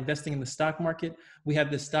independence by investing in the stock market, we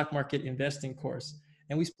have this stock market investing course.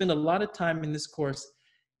 And we spend a lot of time in this course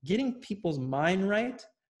getting people's mind right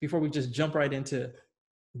before we just jump right into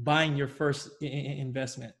buying your first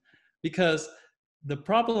investment. Because the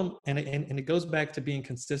problem, and it goes back to being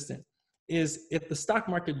consistent, is if the stock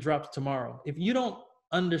market drops tomorrow, if you don't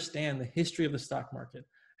understand the history of the stock market,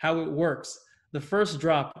 how it works, the first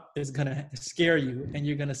drop is going to scare you, and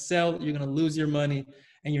you're going to sell, you're going to lose your money,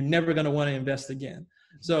 and you're never going to want to invest again.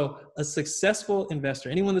 So a successful investor,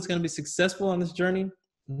 anyone that's going to be successful on this journey,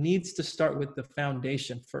 needs to start with the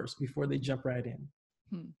foundation first before they jump right in.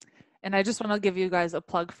 And I just want to give you guys a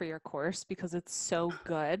plug for your course because it's so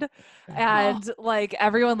good. And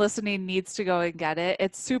everyone listening needs to go and get it.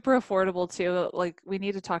 It's super affordable too. We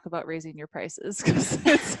need to talk about raising your prices because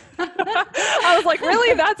it's I was like,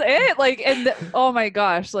 really? That's it? Oh my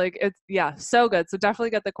gosh. It's so good. So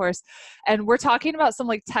definitely get the course. And we're talking about some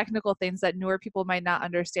technical things that newer people might not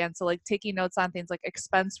understand. So taking notes on things like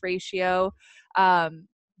expense ratio.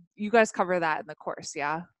 You guys cover that in the course,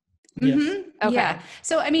 yeah? Yes. Mm-hmm. Okay. Yeah.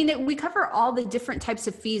 So, we cover all the different types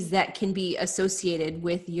of fees that can be associated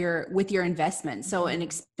with your investment. So an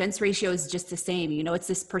expense ratio is just the same, it's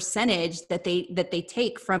this percentage that they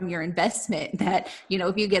take from your investment that,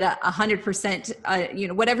 if you get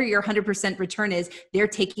 100%, whatever your 100% return is, they're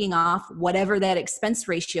taking off whatever that expense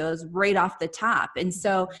ratio is right off the top. And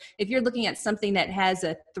so if you're looking at something that has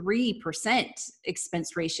a 3%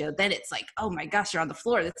 expense ratio, then it's oh my gosh, you're on the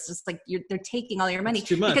floor. That's just they're taking all your money. It's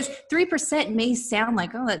too much. Because 3% may sound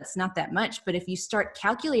oh, that's not that much. But if you start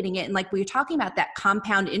calculating it, and we were talking about that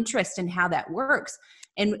compound interest and how that works,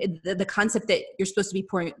 and the concept that you're supposed to be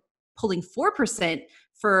pulling 4%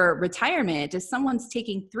 for retirement, if someone's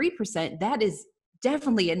taking 3%, that is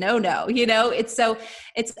definitely a no-no.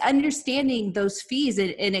 It's understanding those fees,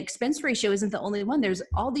 and expense ratio isn't the only one. There's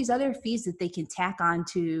all these other fees that they can tack on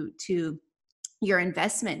to your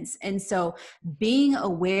investments. And so being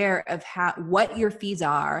aware of what your fees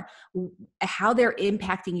are, how they're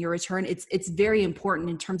impacting your return, it's very important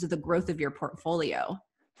in terms of the growth of your portfolio.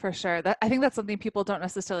 For sure. I think that's something people don't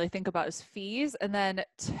necessarily think about is fees and then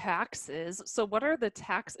taxes. So what are the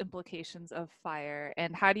tax implications of FIRE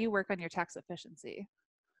and how do you work on your tax efficiency?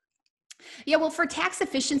 Yeah, well, for tax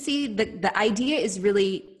efficiency, the idea is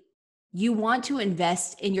really you want to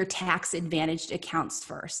invest in your tax advantaged accounts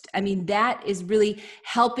first. I mean, that is really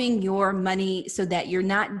helping your money so that you're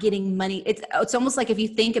not getting money. It's almost like if you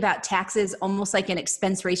think about taxes, almost like an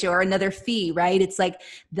expense ratio or another fee, right? It's like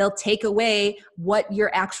they'll take away what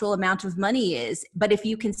your actual amount of money is. But if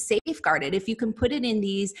you can safeguard it, if you can put it in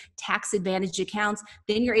these tax advantaged accounts,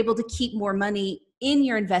 then you're able to keep more money in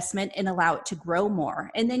your investment and allow it to grow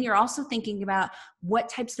more. And then you're also thinking about what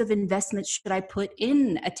types of investments should I put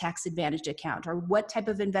in a tax advantaged account, or what type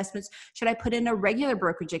of investments should I put in a regular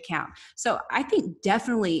brokerage account? So I think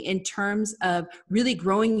definitely in terms of really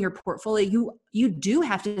growing your portfolio, you do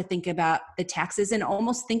have to think about the taxes and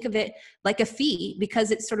almost think of it like a fee,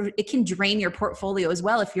 because it can drain your portfolio as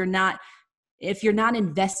well if you're not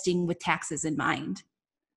investing with taxes in mind.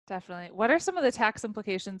 Definitely. What are some of the tax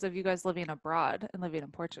implications of you guys living abroad and living in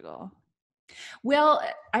Portugal? Well,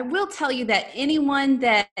 I will tell you that anyone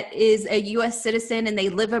that is a U.S. citizen and they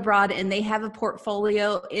live abroad and they have a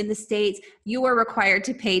portfolio in the States, you are required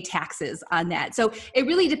to pay taxes on that. So it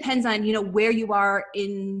really depends on, where you are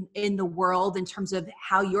in the world in terms of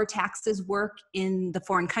how your taxes work in the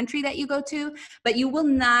foreign country that you go to, but you will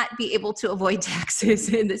not be able to avoid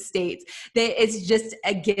taxes in the States. It's just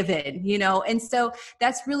a given, and so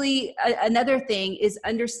that's really another thing is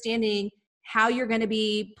understanding how you're going to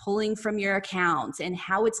be pulling from your accounts and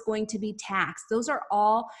how it's going to be taxed. Those are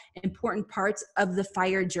all important parts of the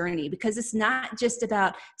FIRE journey, because it's not just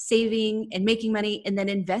about saving and making money and then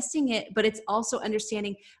investing it, but it's also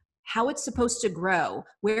understanding how it's supposed to grow.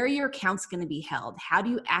 Where are your accounts going to be held? How do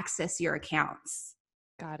you access your accounts?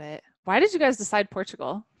 Got it. Why did you guys decide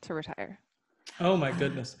Portugal to retire? Oh my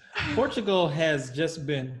goodness. Portugal has just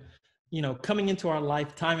been, coming into our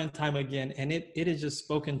life time and time again. And it has just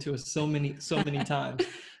spoken to us so many times.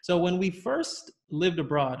 So when we first lived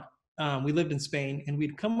abroad, we lived in Spain and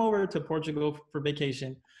we'd come over to Portugal for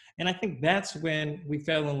vacation. And I think that's when we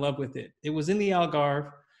fell in love with it. It was in the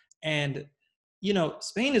Algarve, and,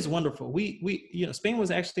 Spain is wonderful. Spain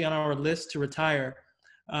was actually on our list to retire,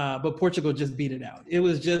 but Portugal just beat it out. It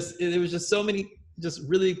was just so many just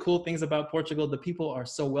really cool things about Portugal. The people are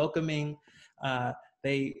so welcoming.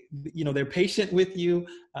 They're patient with you.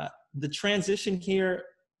 The transition here,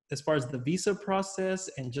 as far as the visa process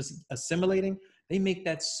and just assimilating, they make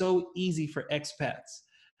that so easy for expats.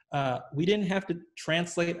 We didn't have to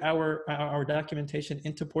translate our documentation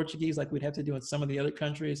into Portuguese like we'd have to do in some of the other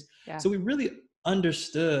countries. Yeah. So we really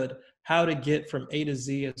understood how to get from A to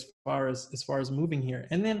Z as far as moving here.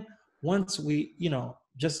 And then once we,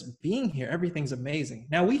 just being here, everything's amazing.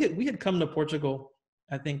 Now we had come to Portugal,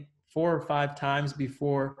 I think 4 or 5 times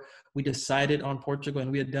before we decided on Portugal, and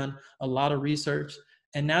we had done a lot of research.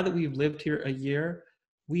 And now that we've lived here a year,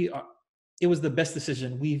 it was the best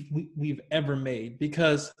decision we've ever made,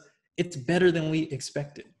 because it's better than we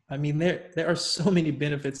expected. I mean, there are so many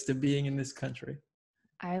benefits to being in this country.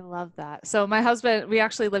 I love that. So my husband, we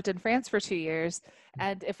actually lived in France for 2 years.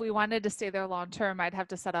 And if we wanted to stay there long term, I'd have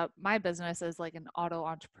to set up my business as like an auto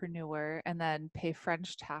entrepreneur and then pay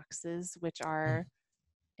French taxes, which are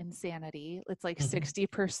insanity. It's like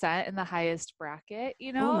 60% in the highest bracket,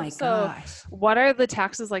 Oh my gosh. What are the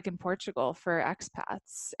taxes like in Portugal for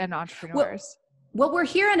expats and entrepreneurs? Well, we're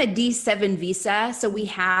here on a D7 visa, so we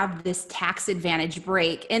have this tax advantage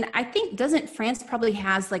break. And I think, doesn't France probably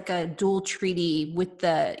has like a dual treaty with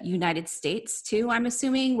the United States too, I'm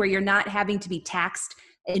assuming, where you're not having to be taxed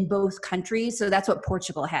in both countries. So that's what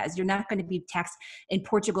Portugal has. You're not going to be taxed in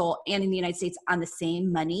Portugal and in the United States on the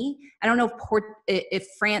same money. I don't know if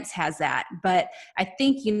France has that, but I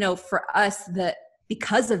think, for us,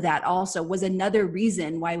 because of that also was another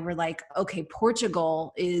reason why we're like, okay,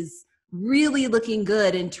 Portugal is really looking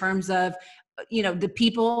good in terms of, the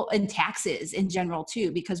people and taxes in general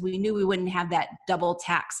too, because we knew we wouldn't have that double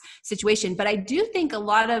tax situation. But I do think a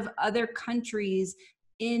lot of other countries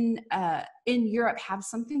in Europe have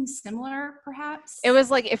something similar, perhaps. It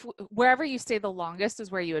was like if wherever you stay the longest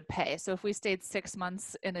is where you would pay. So if we stayed 6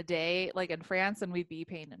 months in a day, like in France, then we'd be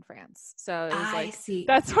paying in France. So it was I see.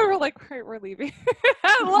 That's why we're like, right, we're leaving.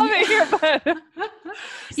 I love it here, but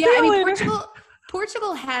yeah, I mean,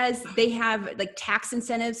 Portugal they have like tax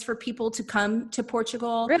incentives for people to come to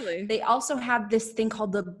Portugal. Really? They also have this thing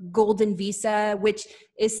called the Golden Visa, which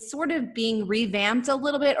is sort of being revamped a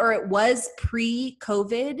little bit, or it was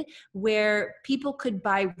pre-COVID, where people could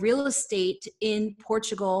buy real estate in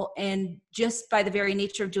Portugal. And just by the very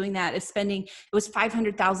nature of doing that, if spending, it was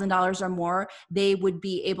 $500,000 or more, they would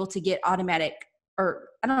be able to get automatic, or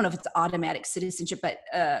I don't know if it's automatic citizenship, but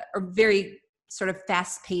a very sort of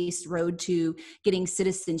fast-paced road to getting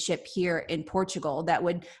citizenship here in Portugal that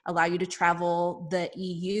would allow you to travel the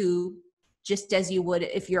EU just as you would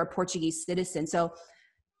if you're a Portuguese citizen. So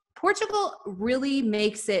Portugal really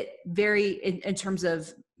makes it very, in terms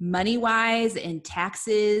of money-wise and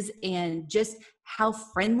taxes and just how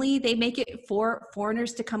friendly they make it for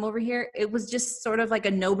foreigners to come over here. It was just sort of like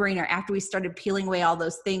a no-brainer after we started peeling away all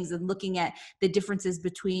those things and looking at the differences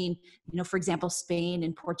between, for example, Spain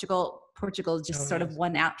and Portugal. Portugal just sort of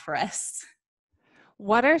won out for us.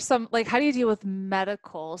 What are some, like, how do you deal with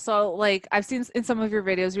medical? So like I've seen in some of your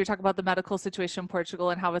videos, you talk about the medical situation in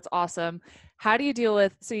Portugal and how it's awesome. How do you deal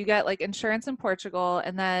with, so you get like insurance in Portugal,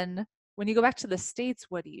 and then when you go back to the States,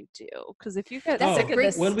 what do you do? Because if you get sick in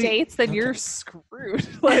the States, then you're screwed.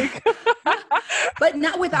 Like, but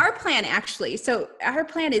not with our plan, actually. So our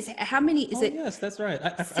plan is how many is it? Yes, that's right.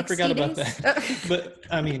 I forgot about that. But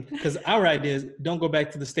I mean, because our idea is don't go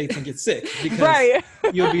back to the States and get sick, because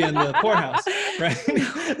you'll be in the poorhouse, right?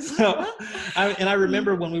 So, I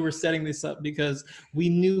remember when we were setting this up, because we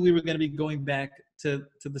knew we were going to be going back to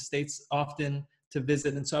the States often to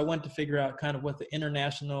visit. And so I wanted to figure out kind of what the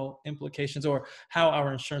international implications or how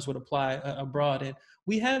our insurance would apply abroad. And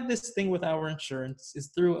we have this thing with our insurance. It's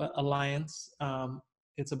through Alliance.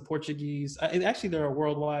 It's a Portuguese, actually they're a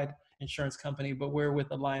worldwide insurance company, but we're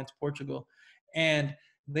with Alliance Portugal. And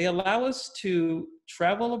they allow us to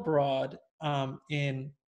travel abroad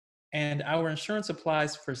and our insurance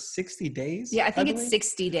applies for 60 days. Yeah, I think it's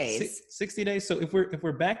 60 days. 60 days. So if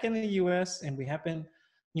we're back in the US and we happen,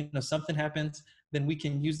 something happens, then we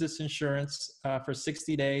can use this insurance for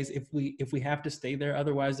 60 days if we have to stay there.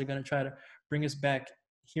 Otherwise, they're going to try to bring us back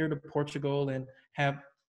here to Portugal and have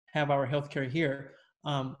our healthcare here.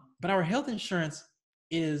 But our health insurance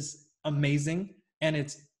is amazing, and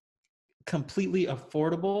it's completely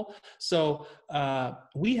affordable. So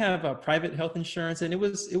we have a private health insurance, and it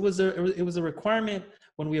was a requirement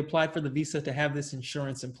when we applied for the visa to have this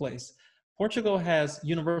insurance in place. Portugal has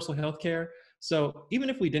universal healthcare. So even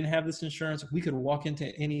if we didn't have this insurance, we could walk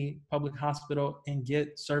into any public hospital and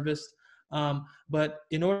get serviced. But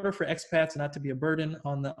in order for expats not to be a burden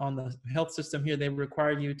on the health system here, they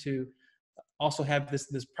require you to also have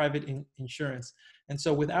this private insurance. And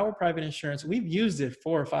so with our private insurance, we've used it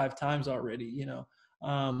 4 or 5 times already,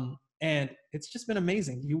 and it's just been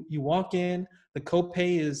amazing. You walk in, the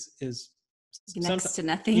copay is next to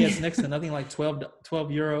nothing. Yeah, it's next to nothing, like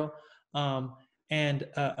 12 euro. And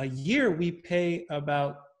a year we pay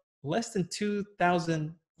about less than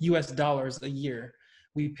 $2,000 US a year.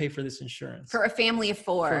 We pay for this insurance for a family of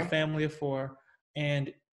 4. For a family of 4,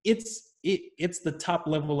 and it's the top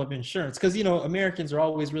level of insurance, because Americans are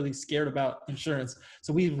always really scared about insurance.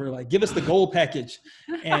 So we were like, give us the gold package,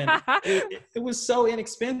 and it was so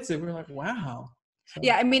inexpensive. We're like, wow. So.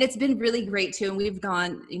 Yeah, I mean, it's been really great too. And we've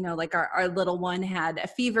gone, like our little one had a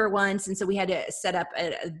fever once, and so we had to set up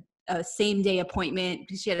a same day appointment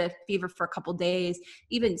because she had a fever for a couple days.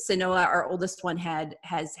 Even Sanoa, our oldest one,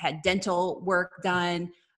 has had dental work done.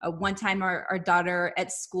 One time our daughter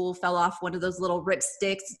at school fell off one of those little rip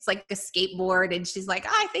sticks. It's like a skateboard. And she's like,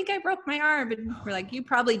 I think I broke my arm. And we're like, you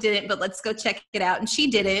probably didn't, but let's go check it out. And she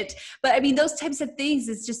didn't. But I mean, those types of things,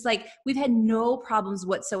 it's just like, we've had no problems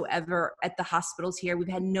whatsoever at the hospitals here. We've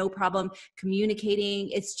had no problem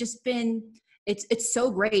communicating. It's just been, it's so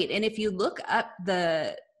great. And if you look up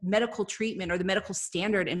the medical treatment or the medical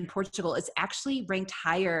standard in Portugal, is actually ranked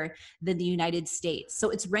higher than the United States. So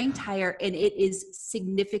it's ranked higher, and it is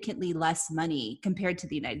significantly less money compared to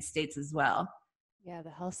the United States as well. Yeah, the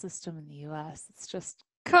health system in the US, it's just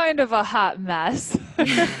kind of a hot mess.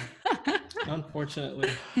 Unfortunately.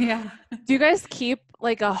 Yeah. Do you guys keep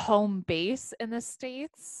like a home base in the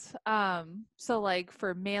States? So like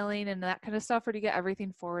for mailing and that kind of stuff, or do you get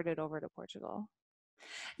everything forwarded over to Portugal?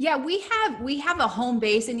 Yeah, we have a home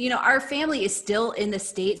base, and our family is still in the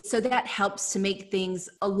States, so that helps to make things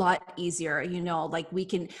a lot easier. Like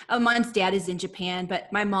Amon's dad is in Japan,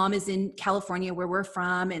 but my mom is in California where we're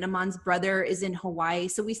from, and Amon's brother is in Hawaii.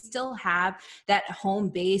 So we still have that home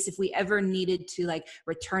base if we ever needed to like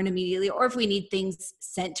return immediately, or if we need things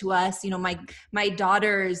sent to us. My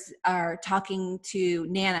daughters are talking to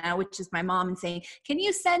Nana, which is my mom, and saying, "Can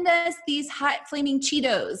you send us these hot flaming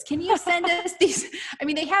Cheetos? Can you send us these?" I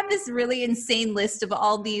mean, they have this really insane list of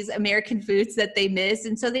all these American foods that they miss.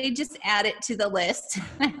 And so they just add it to the list.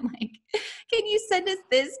 I'm like, can you send us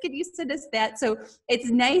this? Can you send us that? So it's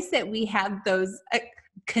nice that we have those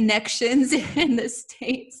connections in the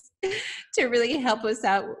States to really help us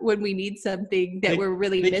out when we need something that we're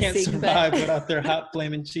really missing. They can't survive without their hot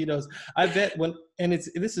flaming Cheetos. I bet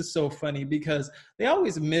this is so funny because they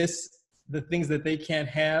always miss the things that they can't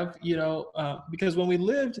have, because when we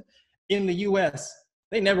lived in the US,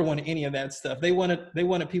 they never wanted any of that stuff. They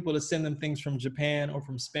wanted people to send them things from Japan or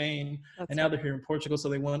from Spain. And now they're here in Portugal, so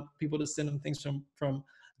they want people to send them things from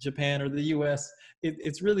Japan or the US.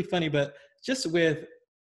 It's really funny, but just with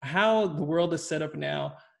how the world is set up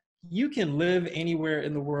now, you can live anywhere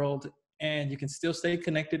in the world and you can still stay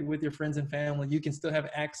connected with your friends and family. You can still have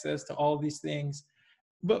access to all of these things.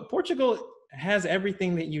 But Portugal has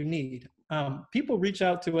everything that you need. People reach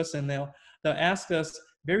out to us and they'll ask us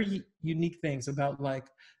very unique things about, like,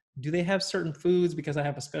 do they have certain foods because I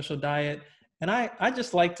have a special diet? And I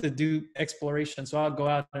just like to do exploration. So I'll go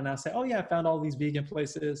out and I'll say, oh yeah, I found all these vegan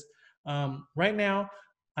places. Right now,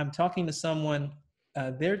 I'm talking to someone,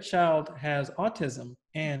 their child has autism,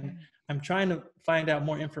 and I'm trying to find out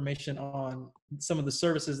more information on some of the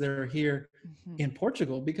services that are here in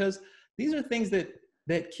Portugal, because these are things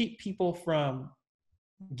that keep people from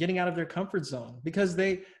getting out of their comfort zone, because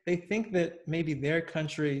they think that maybe their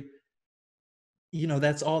country,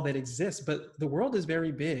 that's all that exists. But the world is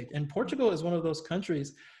very big, and Portugal is one of those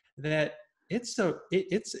countries that it's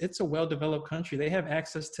a well-developed country. They have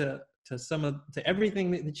access to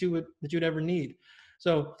everything that you'd ever need.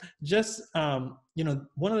 So just one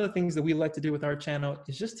of the things that we like to do with our channel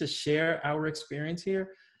is just to share our experience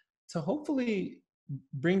here, to hopefully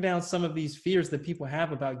bring down some of these fears that people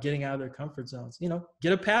have about getting out of their comfort zones.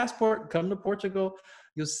 Get a passport, come to Portugal.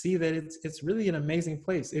 You'll see that it's really an amazing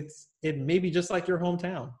place. It may be just like your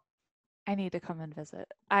hometown. I need to come and visit.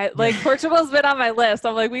 Portugal's been on my list.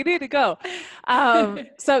 I'm like, we need to go.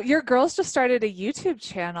 So your girls just started a YouTube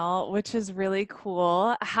channel, which is really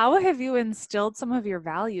cool. How have you instilled some of your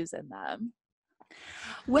values in them?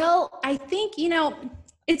 Well, I think,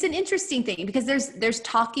 it's an interesting thing because there's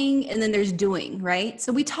talking and then there's doing, right?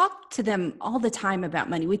 So we talk to them all the time about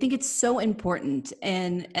money. We think it's so important.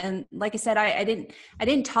 And like I said, I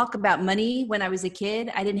didn't talk about money when I was a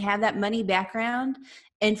kid. I didn't have that money background.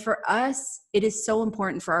 And for us, it is so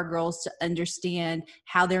important for our girls to understand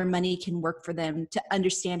how their money can work for them, to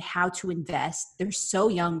understand how to invest. They're so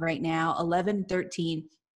young right now, 11, 13.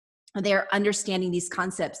 They're understanding these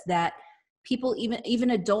concepts that people,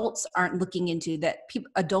 even adults, aren't looking into, that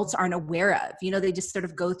adults aren't aware of. They just sort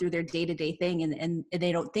of go through their day-to-day thing and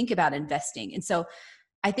they don't think about investing. And so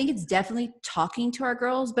I think it's definitely talking to our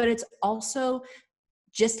girls, but it's also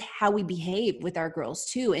just how we behave with our girls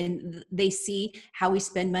too. And they see how we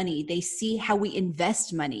spend money. They see how we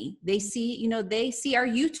invest money. They see, they see our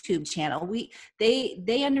YouTube channel.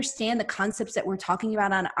 They understand the concepts that we're talking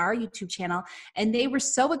about on our YouTube channel. And they were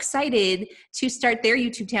so excited to start their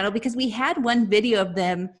YouTube channel because we had one video of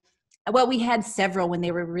them. Well, we had several when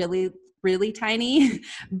they were really, really tiny,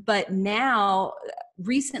 but now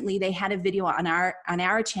recently they had a video on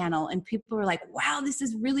our channel, and people were like, wow, this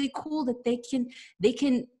is really cool that they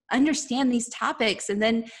can understand these topics. And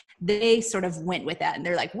then they sort of went with that, and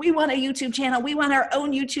they're like, we want a YouTube channel. We want our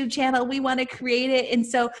own YouTube channel. We want to create it. And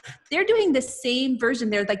so they're doing the same version.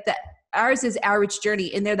 They're like ours is Our Rich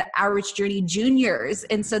Journey, and they're the Our Rich Journey juniors.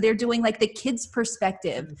 And so they're doing like the kids'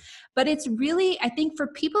 perspective. But it's really, I think, for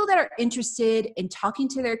people that are interested in talking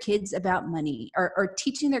to their kids about money or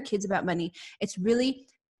teaching their kids about money, it's really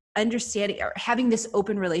understanding or having this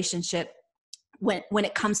open relationship when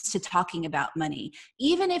it comes to talking about money,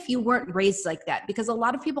 even if you weren't raised like that, because a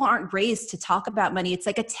lot of people aren't raised to talk about money. It's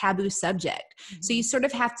like a taboo subject. So you sort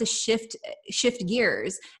of have to shift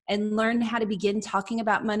gears and learn how to begin talking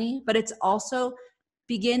about money, but it's also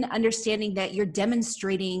begin understanding that you're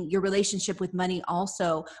demonstrating your relationship with money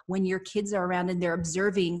also when your kids are around and they're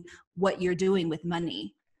observing what you're doing with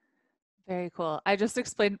money. Very cool. I just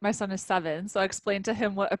explained, my son is 7, so I explained to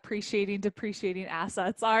him what appreciating, depreciating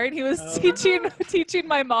assets are, and he was Oh. teaching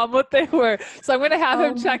my mom what they were. So I'm gonna have Oh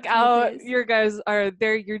him my check out goodness. your guys or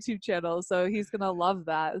their YouTube channel. So he's gonna love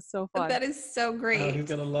that. It's so fun. That is so Oh, he's great.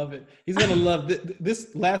 gonna love it. He's gonna love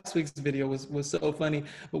this. Last week's video was so funny,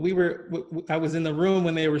 but I was in the room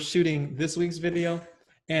when they were shooting this week's video,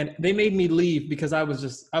 and they made me leave because I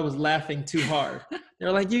was laughing too hard.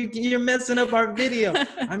 They're like, you're messing up our video.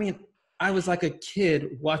 I mean, I was like a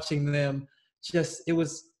kid watching them.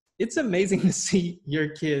 It's amazing to see your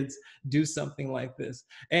kids do something like this,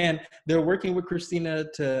 and they're working with Christina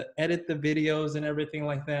to edit the videos and everything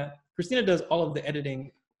like that. Christina does all of the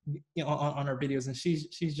editing, on our videos, and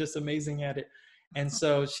she's just amazing at it. And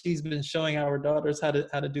so she's been showing our daughters how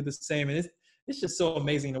to do the same, and it's just so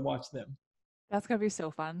amazing to watch them. That's going to be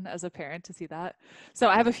so fun as a parent to see that. So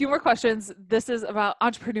I have a few more questions. This is about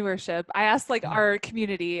entrepreneurship. I asked like our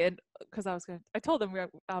community, and because I told them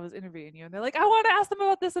I was interviewing you, and they're like, I want to ask them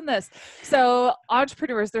about this and this. So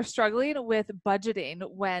entrepreneurs, they're struggling with budgeting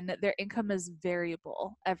when their income is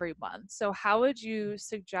variable every month. So how would you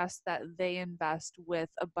suggest that they invest with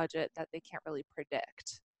a budget that they can't really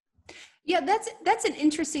predict? Yeah, that's an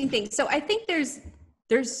interesting thing. So I think there's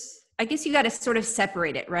I guess you got to sort of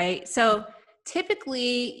separate it, right? So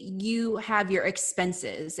typically you have your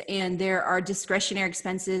expenses, and there are discretionary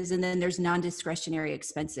expenses, and then there's non-discretionary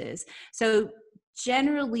expenses. So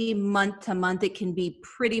generally month to month it can be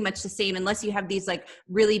pretty much the same, unless you have these like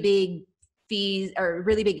really big fees or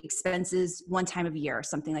really big expenses one time of year or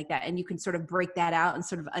something like that, and you can sort of break that out and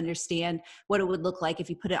sort of understand what it would look like if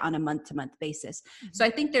you put it on a month to month basis. So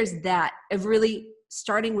I think there's that of really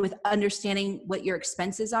starting with understanding what your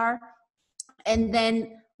expenses are, and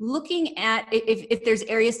then looking at if there's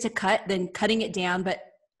areas to cut, then cutting it down, but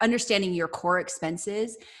understanding your core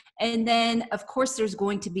expenses. And then of course there's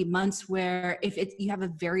going to be months where if you have a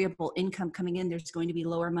variable income coming in, there's going to be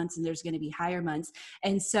lower months and there's going to be higher months.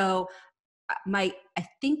 And so I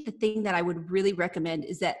think the thing that I would really recommend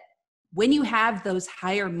is that when you have those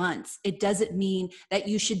higher months, it doesn't mean that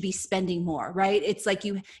you should be spending more, right? It's like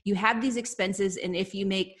you have these expenses, and if you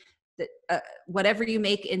make whatever you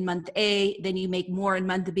make in month A, then you make more in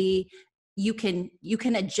month B. You can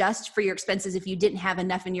adjust for your expenses if you didn't have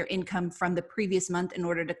enough in your income from the previous month in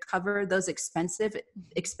order to cover those expenses,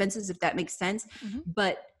 if that makes sense. Mm-hmm.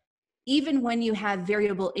 But even when you have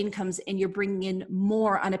variable incomes and you're bringing in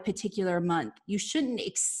more on a particular month, you shouldn't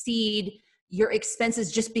exceed your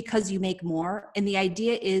expenses just because you make more. And the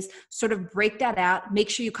idea is sort of break that out, make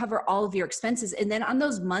sure you cover all of your expenses. And then on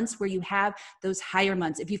those months where you have those higher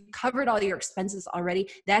months, if you've covered all your expenses already,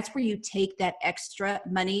 that's where you take that extra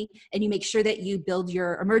money and you make sure that you build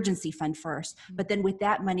your emergency fund first. But then with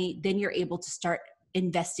that money, then you're able to start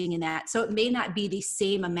investing in that. So it may not be the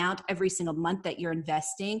same amount every single month that you're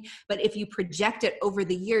investing, but if you project it over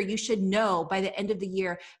the year, you should know by the end of the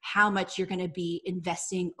year how much you're going to be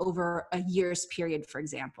investing over a year's period, for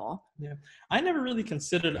example. Yeah, I never really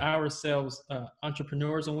considered ourselves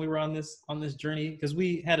entrepreneurs when we were on this journey, because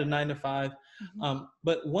we had a 9 to 5. Mm-hmm.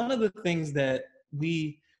 But one of the things that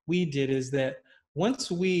we did is that once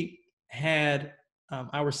we had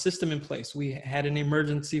our system in place, we had an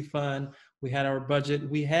emergency fund, we had our budget,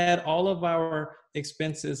 we had all of our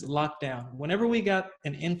expenses locked down. Whenever we got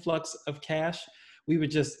an influx of cash, we would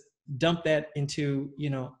just dump that into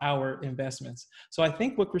our investments. So I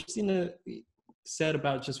think what Christina said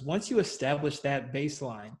about just once you establish that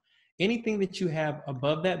baseline, anything that you have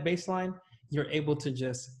above that baseline, you're able to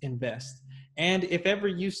just invest. And if ever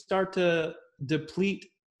you start to deplete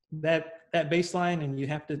that baseline and you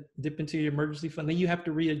have to dip into your emergency fund, then you have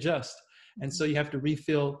to readjust. And so you have to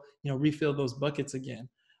refill those buckets again.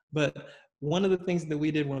 But one of the things that we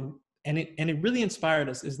did and it really inspired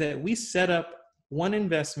us, is that we set up one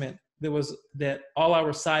investment that all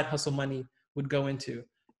our side hustle money would go into.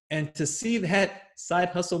 And to see that side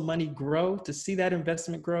hustle money grow, to see that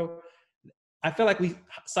investment grow, I felt like we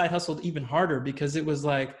side hustled even harder, because it was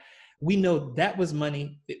like, we know that was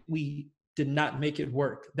money that we did not make it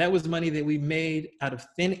work. That was money that we made out of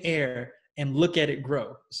thin air, and look at it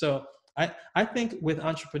grow. So I think with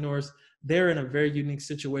entrepreneurs, they're in a very unique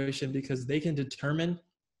situation, because they can determine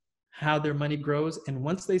how their money grows. And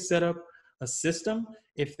once they set up a system,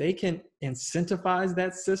 if they can incentivize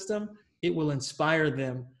that system, it will inspire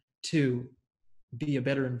them to be a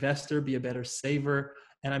better investor, be a better saver.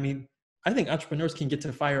 And I mean, I think entrepreneurs can get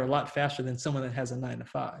to FIRE a lot faster than someone that has a 9 to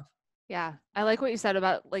 5. Yeah, I like what you said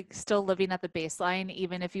about like still living at the baseline,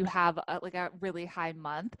 even if you have like a really high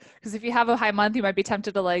month. Because if you have a high month, you might be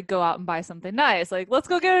tempted to like go out and buy something nice, like let's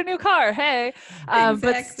go get a new car, hey. But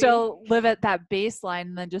Exactly. still live at that baseline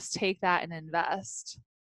and then just take that and invest.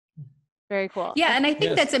 Very cool. Yeah, and I think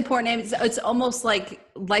Yes. that's important. It's almost like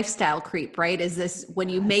lifestyle creep, right? Is this when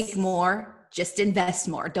you make Yes. more, just invest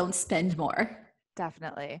more, don't spend more.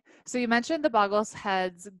 Definitely. So you mentioned the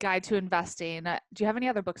Boglehead's Guide to Investing. Do you have any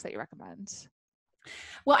other books that you recommend?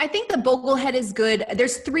 Well, I think the Boglehead is good.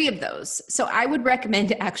 There's three of those. So I would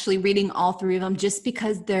recommend actually reading all three of them just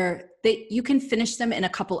because you can finish them in a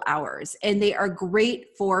couple hours and they are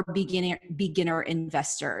great for beginner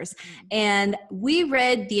investors. Mhm. And we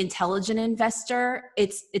read The Intelligent Investor.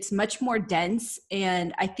 It's much more dense,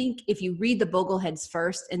 and I think if you read the Bogleheads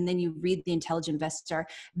first and then you read The Intelligent Investor,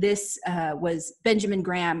 this was Benjamin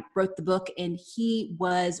Graham wrote the book, and he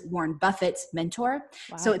was Warren Buffett's mentor.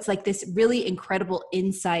 So Wow. it's like this really incredible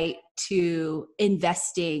insight to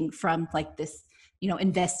investing from like this,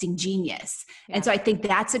 investing genius. Yeah. And so I think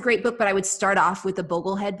that's a great book, but I would start off with the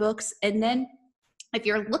Boglehead books. And then if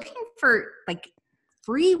you're looking for like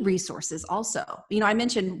free resources also, I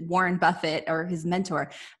mentioned Warren Buffett or his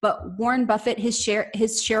mentor, but Warren Buffett, his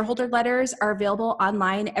shareholder letters are available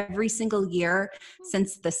online every single year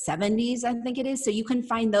since the 70s, I think it is. So you can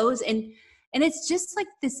find those, and it's just like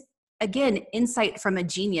this, again, insight from a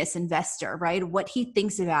genius investor, right? What he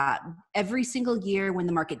thinks about every single year when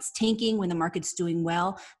the market's tanking, when the market's doing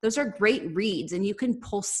well. Those are great reads, and you can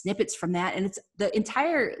pull snippets from that. And it's the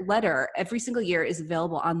entire letter every single year is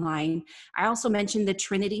available online. I also mentioned the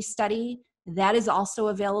Trinity study. That is also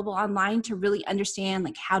available online to really understand,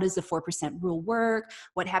 like, how does the 4% rule work?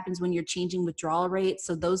 What happens when you're changing withdrawal rates?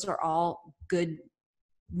 So those are all good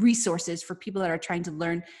resources for people that are trying to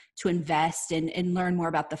learn to invest and learn more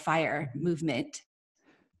about the FIRE movement.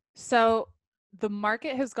 So the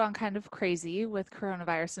market has gone kind of crazy with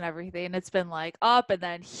coronavirus and everything. It's been like up and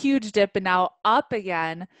then huge dip and now up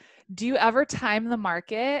again. Do you ever time the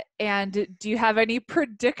market? And do you have any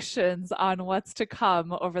predictions on what's to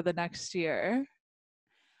come over the next year?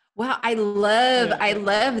 Wow, I love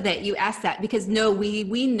Yeah. that you asked that, because no,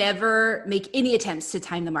 we never make any attempts to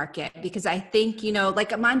time the market, because I think,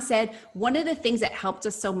 like Amon said, one of the things that helped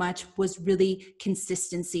us so much was really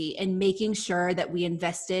consistency and making sure that we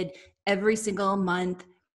invested every single month,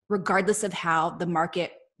 regardless of how the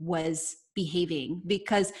market was behaving.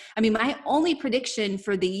 Because I mean, my only prediction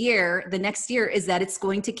for the next year, is that it's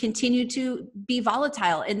going to continue to be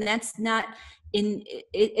volatile, and that's not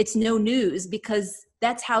it's no news, because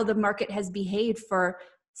that's how the market has behaved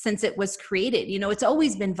since it was created. It's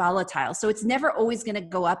always been volatile. So it's never always going to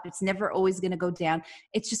go up. It's never always going to go down.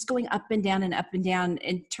 It's just going up and down and up and down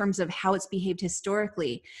in terms of how it's behaved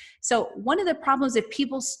historically. So one of the problems, if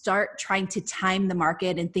people start trying to time the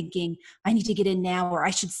market and thinking, I need to get in now, or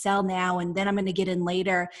I should sell now, and then I'm going to get in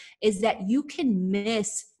later, is that you can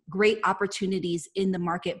miss great opportunities in the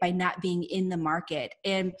market by not being in the market.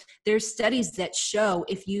 And there's studies that show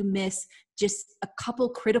if you miss just a couple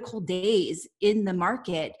critical days in the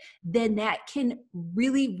market, then that can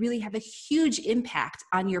really, really have a huge impact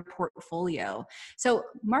on your portfolio. So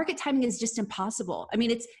market timing is just impossible. I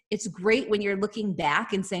mean, it's great when you're looking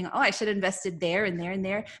back and saying, oh, I should have invested there and there and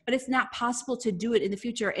there, but it's not possible to do it in the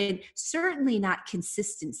future, and certainly not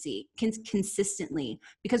consistently,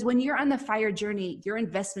 because when you're on the FIRE journey, your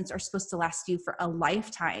investments are supposed to last you for a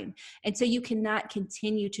lifetime. And so you cannot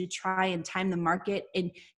continue to try and time the market and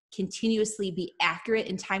continuously be accurate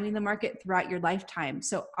in timing the market throughout your lifetime.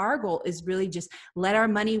 So our goal is really just let our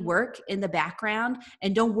money work in the background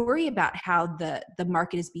and don't worry about how the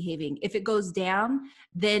market is behaving. If it goes down,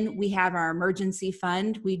 then we have our emergency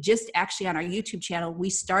fund. We just actually, on our YouTube channel, we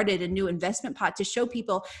started a new investment pot to show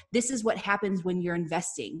people this is what happens when you're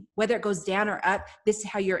investing. Whether it goes down or up, this is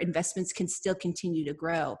how your investments can still continue to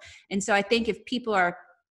grow. And so I think if people are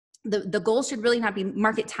the goal should really not be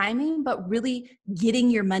market timing, but really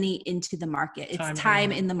getting your money into the market. It's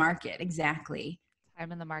time in the market. Exactly.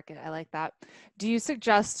 Time in the market. I like that. Do you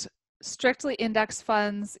suggest strictly index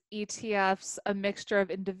funds, ETFs, a mixture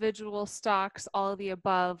of individual stocks, all of the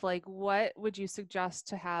above? Like, what would you suggest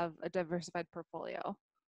to have a diversified portfolio?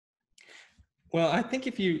 Well, I think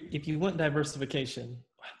if you want diversification,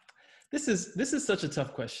 this is such a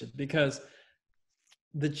tough question, because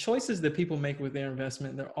the choices that people make with their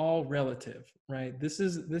investment, they're all relative, right? This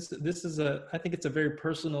is I think it's a very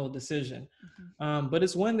personal decision, but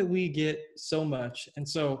it's one that we get so much. And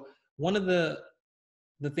so one of the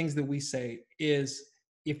things that we say is,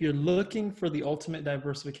 if you're looking for the ultimate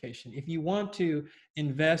diversification, if you want to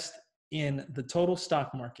invest in the total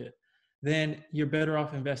stock market, then you're better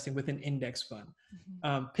off investing with an index fund.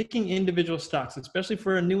 Mhm. Picking individual stocks, especially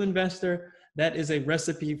for a new investor, that is a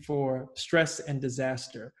recipe for stress and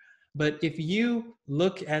disaster. But if you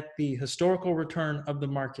look at the historical return of the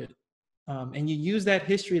market, and you use that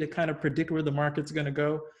history to kind of predict where the market's going to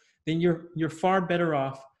go, then you're far better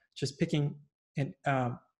off just picking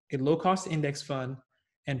a low cost index fund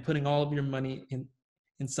and putting all of your money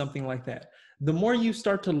in something like that. The more you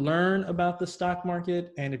start to learn about the stock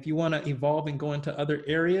market, and if you want to evolve and go into other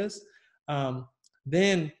areas,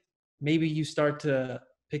 then maybe you start to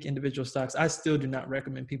pick individual stocks. I still do not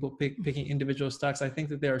recommend people picking individual stocks. I think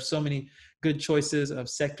that there are so many good choices of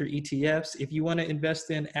sector ETFs. If you want to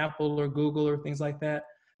invest in Apple or Google or things like that,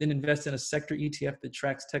 then invest in a sector ETF that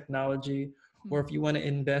tracks technology. Or if you want to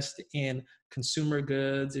invest in consumer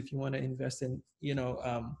goods, if you want to invest in,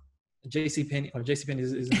 JCPenney, or JCPenney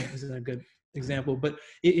isn't a good example, but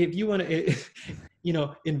if you want to,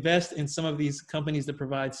 invest in some of these companies that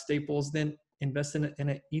provide staples, then invest in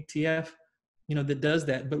an ETF, that does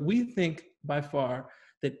that. But we think by far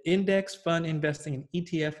that index fund investing and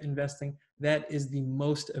ETF investing, that is the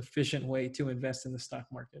most efficient way to invest in the stock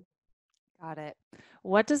market. Got it.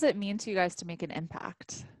 What does it mean to you guys to make an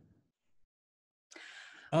impact?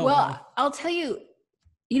 Oh, Well, wow. I'll tell you,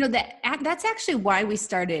 that's actually why we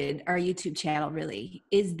started our YouTube channel, really,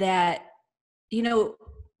 is that,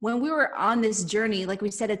 when we were on this journey, like we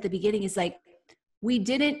said at the beginning, is like, we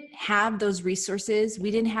didn't have those resources.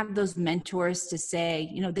 We didn't have those mentors to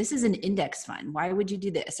say, this is an index fund. Why would you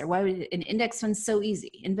do this? Or why would an index fund so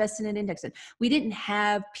easy? Invest in an index fund. We didn't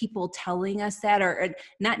have people telling us that, or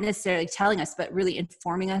not necessarily telling us, but really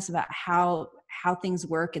informing us about how things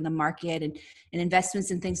work in the market and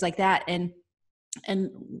investments and things like that. And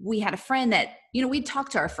we had a friend that, we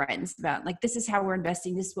talked to our friends about, like, this is how we're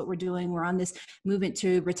investing. This is what we're doing. We're on this movement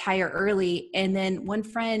to retire early. And then one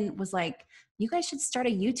friend was like, you guys should start a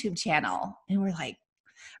YouTube channel. And we're like,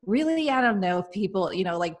 really? I don't know if people,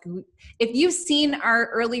 if you've seen our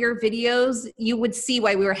earlier videos, you would see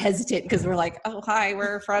why we were hesitant, because we're like, oh, hi,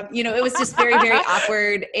 we're from, it was just very, very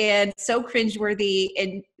awkward and so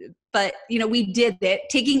cringeworthy. But we did it,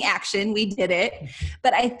 taking action, we did it.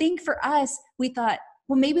 But I think for us, we thought,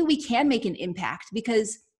 well, maybe we can make an impact,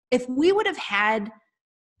 because if we would have had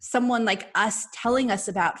someone like us telling us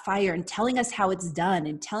about FIRE and telling us how it's done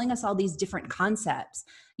and telling us all these different concepts,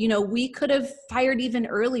 we could have fired even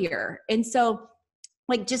earlier. And so,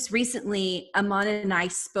 like, just recently, Amon and I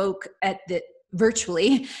spoke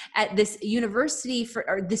virtually at this university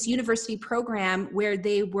this university program where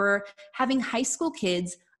they were having high school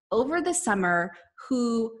kids over the summer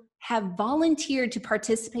who have volunteered to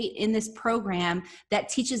participate in this program that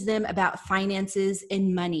teaches them about finances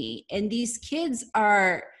and money. And these kids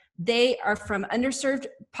are from underserved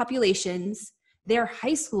populations. They're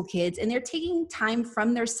high school kids, and they're taking time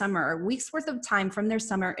from their summer, a week's worth of time from their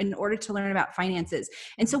summer, in order to learn about finances.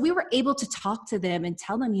 And so we were able to talk to them and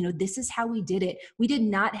tell them, this is how we did it. We did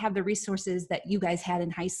not have the resources that you guys had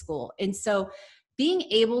in high school. And so being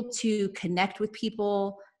able to connect with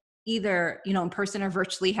people, either, in person or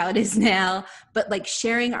virtually, how it is now, but like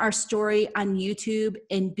sharing our story on YouTube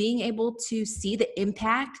and being able to see the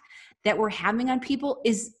impact that we're having on people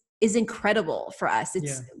is incredible for us.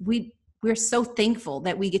 We're so thankful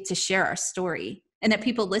that we get to share our story and that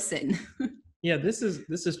people listen. Yeah, this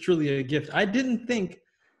is truly a gift. I didn't think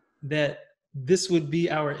that this would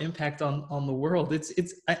be our impact on the world.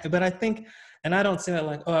 But I think, and I don't say that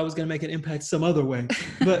like, oh, I was going to make an impact some other way,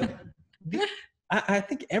 but I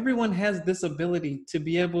think everyone has this ability to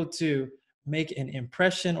be able to make an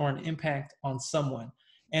impression or an impact on someone.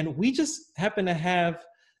 And we just happen to have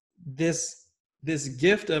this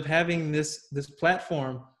gift of having this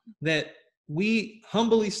platform that we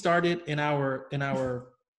humbly started in our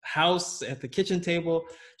house at the kitchen table,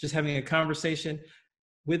 just having a conversation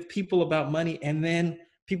with people about money. And then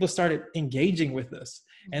people started engaging with us.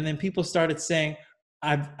 And then people started saying,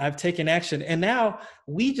 I've taken action. And now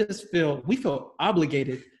we feel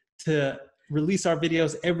obligated to release our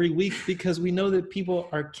videos every week, because we know that people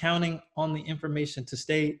are counting on the information to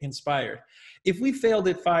stay inspired. If we failed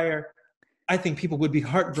at FIRE, I think people would be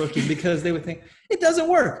heartbroken, because they would think it doesn't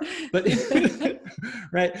work. But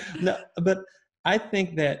right? No, but I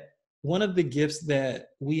think that one of the gifts that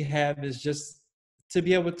we have is just to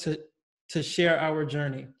be able to share our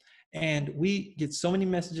journey. And we get so many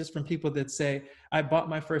messages from people that say, I bought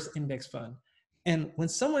my first index fund. And when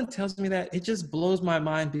someone tells me that, it just blows my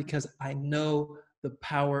mind, because I know the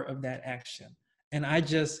power of that action. And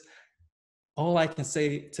all I can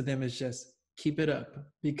say to them is just keep it up,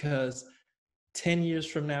 because 10 years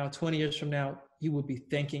from now, 20 years from now, you will be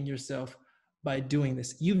thanking yourself by doing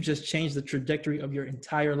this. You've just changed the trajectory of your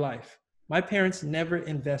entire life. My parents never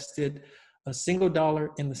invested a single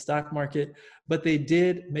dollar in the stock market, but they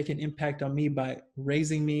did make an impact on me by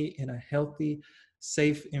raising me in a healthy,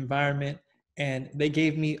 safe environment. And they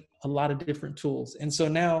gave me a lot of different tools. And so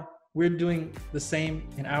now we're doing the same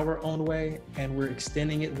in our own way, and we're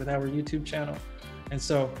extending it with our YouTube channel. And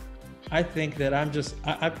so I think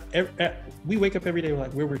that we wake up every day,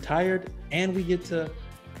 we're retired and we get to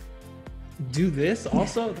do this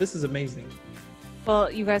also. This is amazing.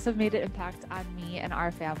 Well, you guys have made an impact on me and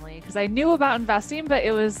our family, because I knew about investing, but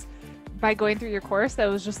it was by going through your course that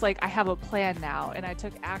was just like, I have a plan now, and I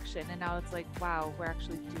took action, and now it's like, wow, we're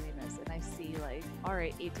actually doing this. And I see like, all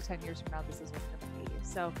right, 8 to 10 years from now, this is what's going to be.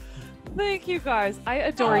 So thank you guys. I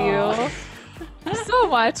adore you so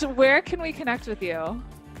much. Where can we connect with you?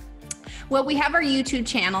 Well, we have our YouTube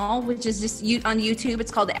channel, which is just on YouTube.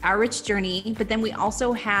 It's called Our Rich Journey. But then we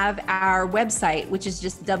also have our website, which is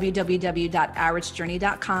just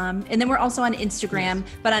www.ourrichjourney.com. And then we're also on Instagram.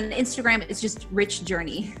 But on Instagram, it's just Rich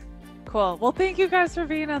Journey. Cool. Well, thank you guys for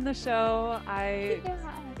being on the show.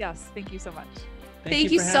 Yes, thank you so much.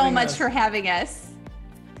 Thank you so much for having us.